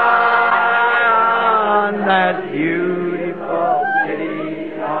Zion, that beautiful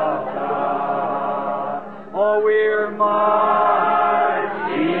city of God. Oh, we're marching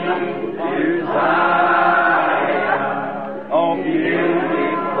to Zion. Oh,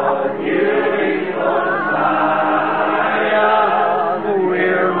 beautiful, beautiful Zion.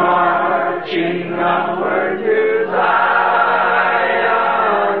 We're marching upward to Zion,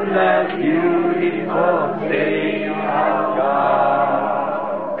 that beautiful city of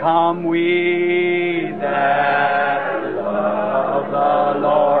God. Come we that love the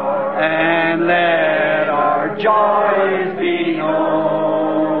Lord, and let our joys be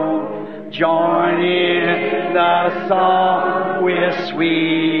known. Join in the song with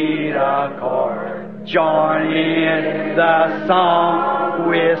sweet accord. Join in the song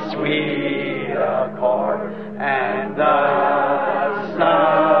with sweet accord. And thus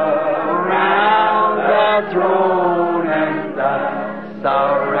surround the throne, and thus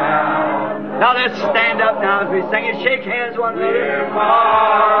surround. Now let's stand up now as we sing it. Shake hands one another. We're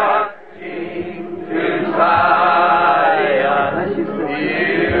marching to Zion.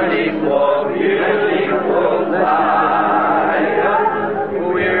 Beautiful, beautiful Zion.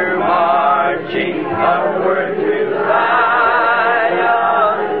 We're marching upward to Zion,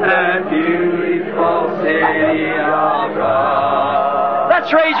 that beautiful city of God.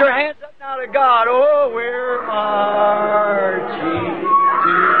 Let's raise your hands up now to God. Oh, we're marching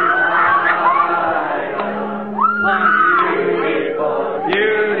to Zion. Beautiful,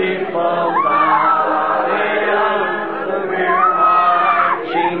 beautiful Zion. We're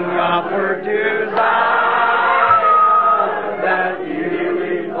marching upward to Zion, that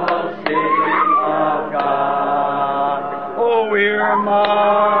beautiful city of God. Oh, we're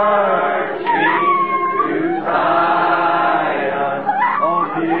marching to Zion. Oh,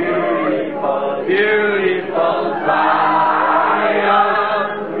 beautiful, beautiful Zion.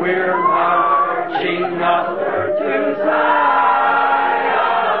 We're marching upward to Zion,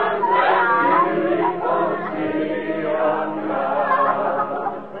 that beautiful city of God.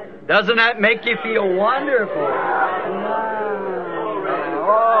 Doesn't that make you feel wonderful?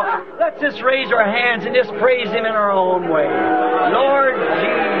 Oh, let's just raise our hands and just praise Him in our own way. Lord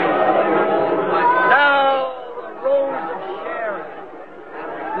Jesus, Thou the rose of Sharon,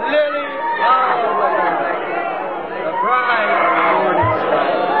 lily of the valley, the bride of the morning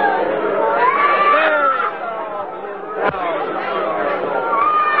star, fairest of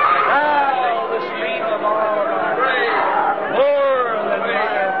Thou the stream of all our praise, more than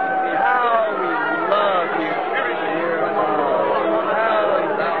life, how we love You, dear Lord.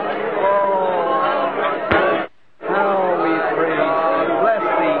 How we praise Thee, bless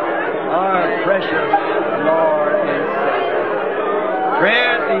Thee, our precious Lord and Savior.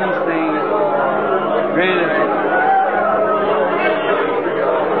 Grant these things, Lord. Grant it.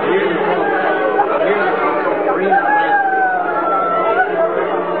 Beautiful, beautiful, green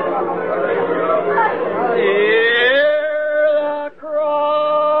Hear the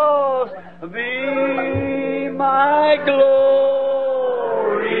cross be my glory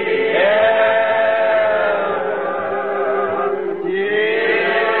ever,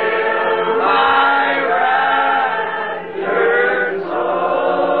 till my raptured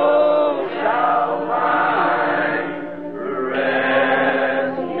soul shall find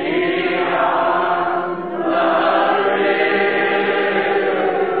rest beyond the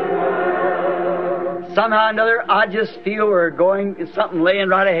river. Somehow or another, I just feel we're going, something laying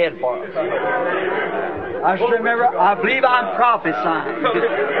right ahead for us. I should remember, I believe I'm prophesying.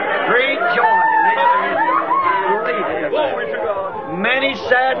 Great joy. Many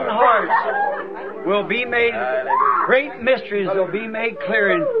saddened hearts will be made, great mysteries will be made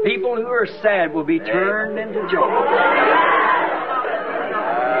clear, and people who are sad will be turned into joy.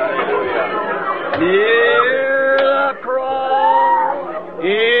 Hear the cross,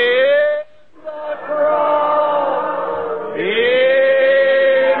 hear the cross,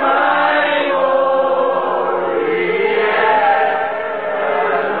 hear my glory ever,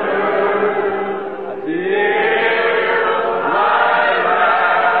 till my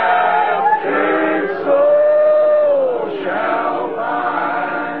raptured soul shall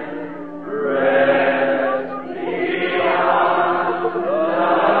find rest beyond the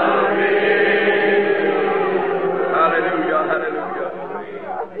river. Hallelujah, hallelujah.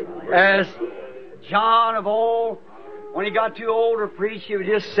 As John of old, when he got too old to preach, he would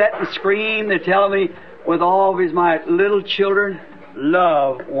just sit and scream. They tell me with all of his might, little children,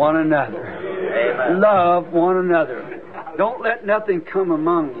 love one another. Amen. Love one another. Don't let nothing come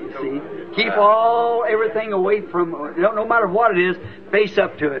among you, see. Keep everything away from, no matter what it is, face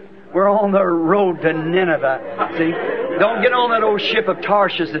up to it. We're on the road to Nineveh, see. Don't get on that old ship of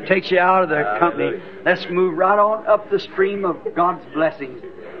Tarshish that takes you out of the company. Let's move right on up the stream of God's blessings.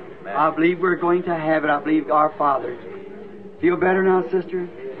 I believe we're going to have it. I believe our Father. Feel better now, sister?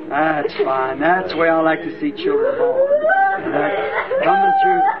 That's fine. That's the way I like to see children born. Coming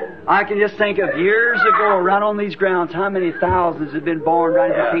through. I can just think of years ago, right on these grounds, how many thousands have been born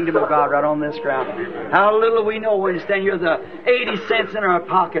right in the kingdom of God, right on this ground. How little we know when we stand here with the 80 cents in our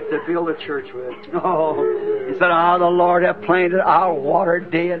pocket to build a church with. Oh, he said, the Lord hath planted, I'll water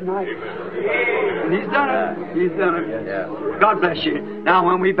day and night. And He's done it. He's done it. Yeah. God bless you. Now,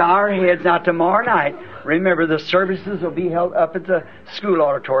 when we bow our heads, now tomorrow night, remember, the services will be held up at the school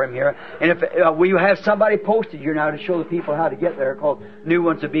auditorium here. And if we have somebody posted here now to show the people how to get there, because new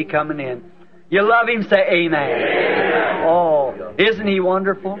ones will be coming in. You love Him? Say amen. Amen. Oh, isn't He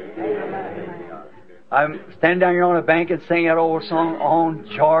wonderful? I'm standing down here on a bank and singing that old song, On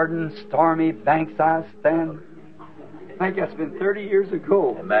Jordan's Stormy Banks I Stand. I think that's been 30 years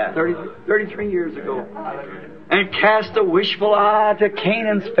ago. Amen. 33 years ago. And cast a wishful eye to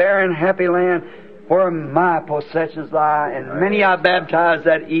Canaan's fair and happy land, where my possessions lie, and many I baptized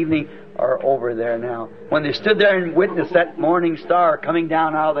that evening are over there now. When they stood there and witnessed that morning star coming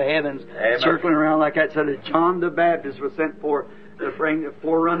down out of the heavens, Amen. circling around like that, said that John the Baptist was sent for to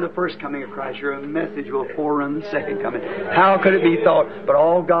forerun the first coming of Christ. Your message will forerun the second coming. How could it be thought? But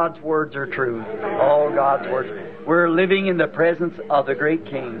all God's words are true. All God's words. We're living in the presence of the great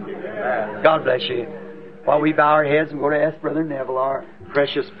King. God bless you. While we bow our heads, we're going to ask Brother Neville, our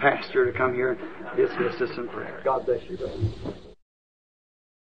precious pastor, to come here and dismiss us in prayer. God bless you, brother.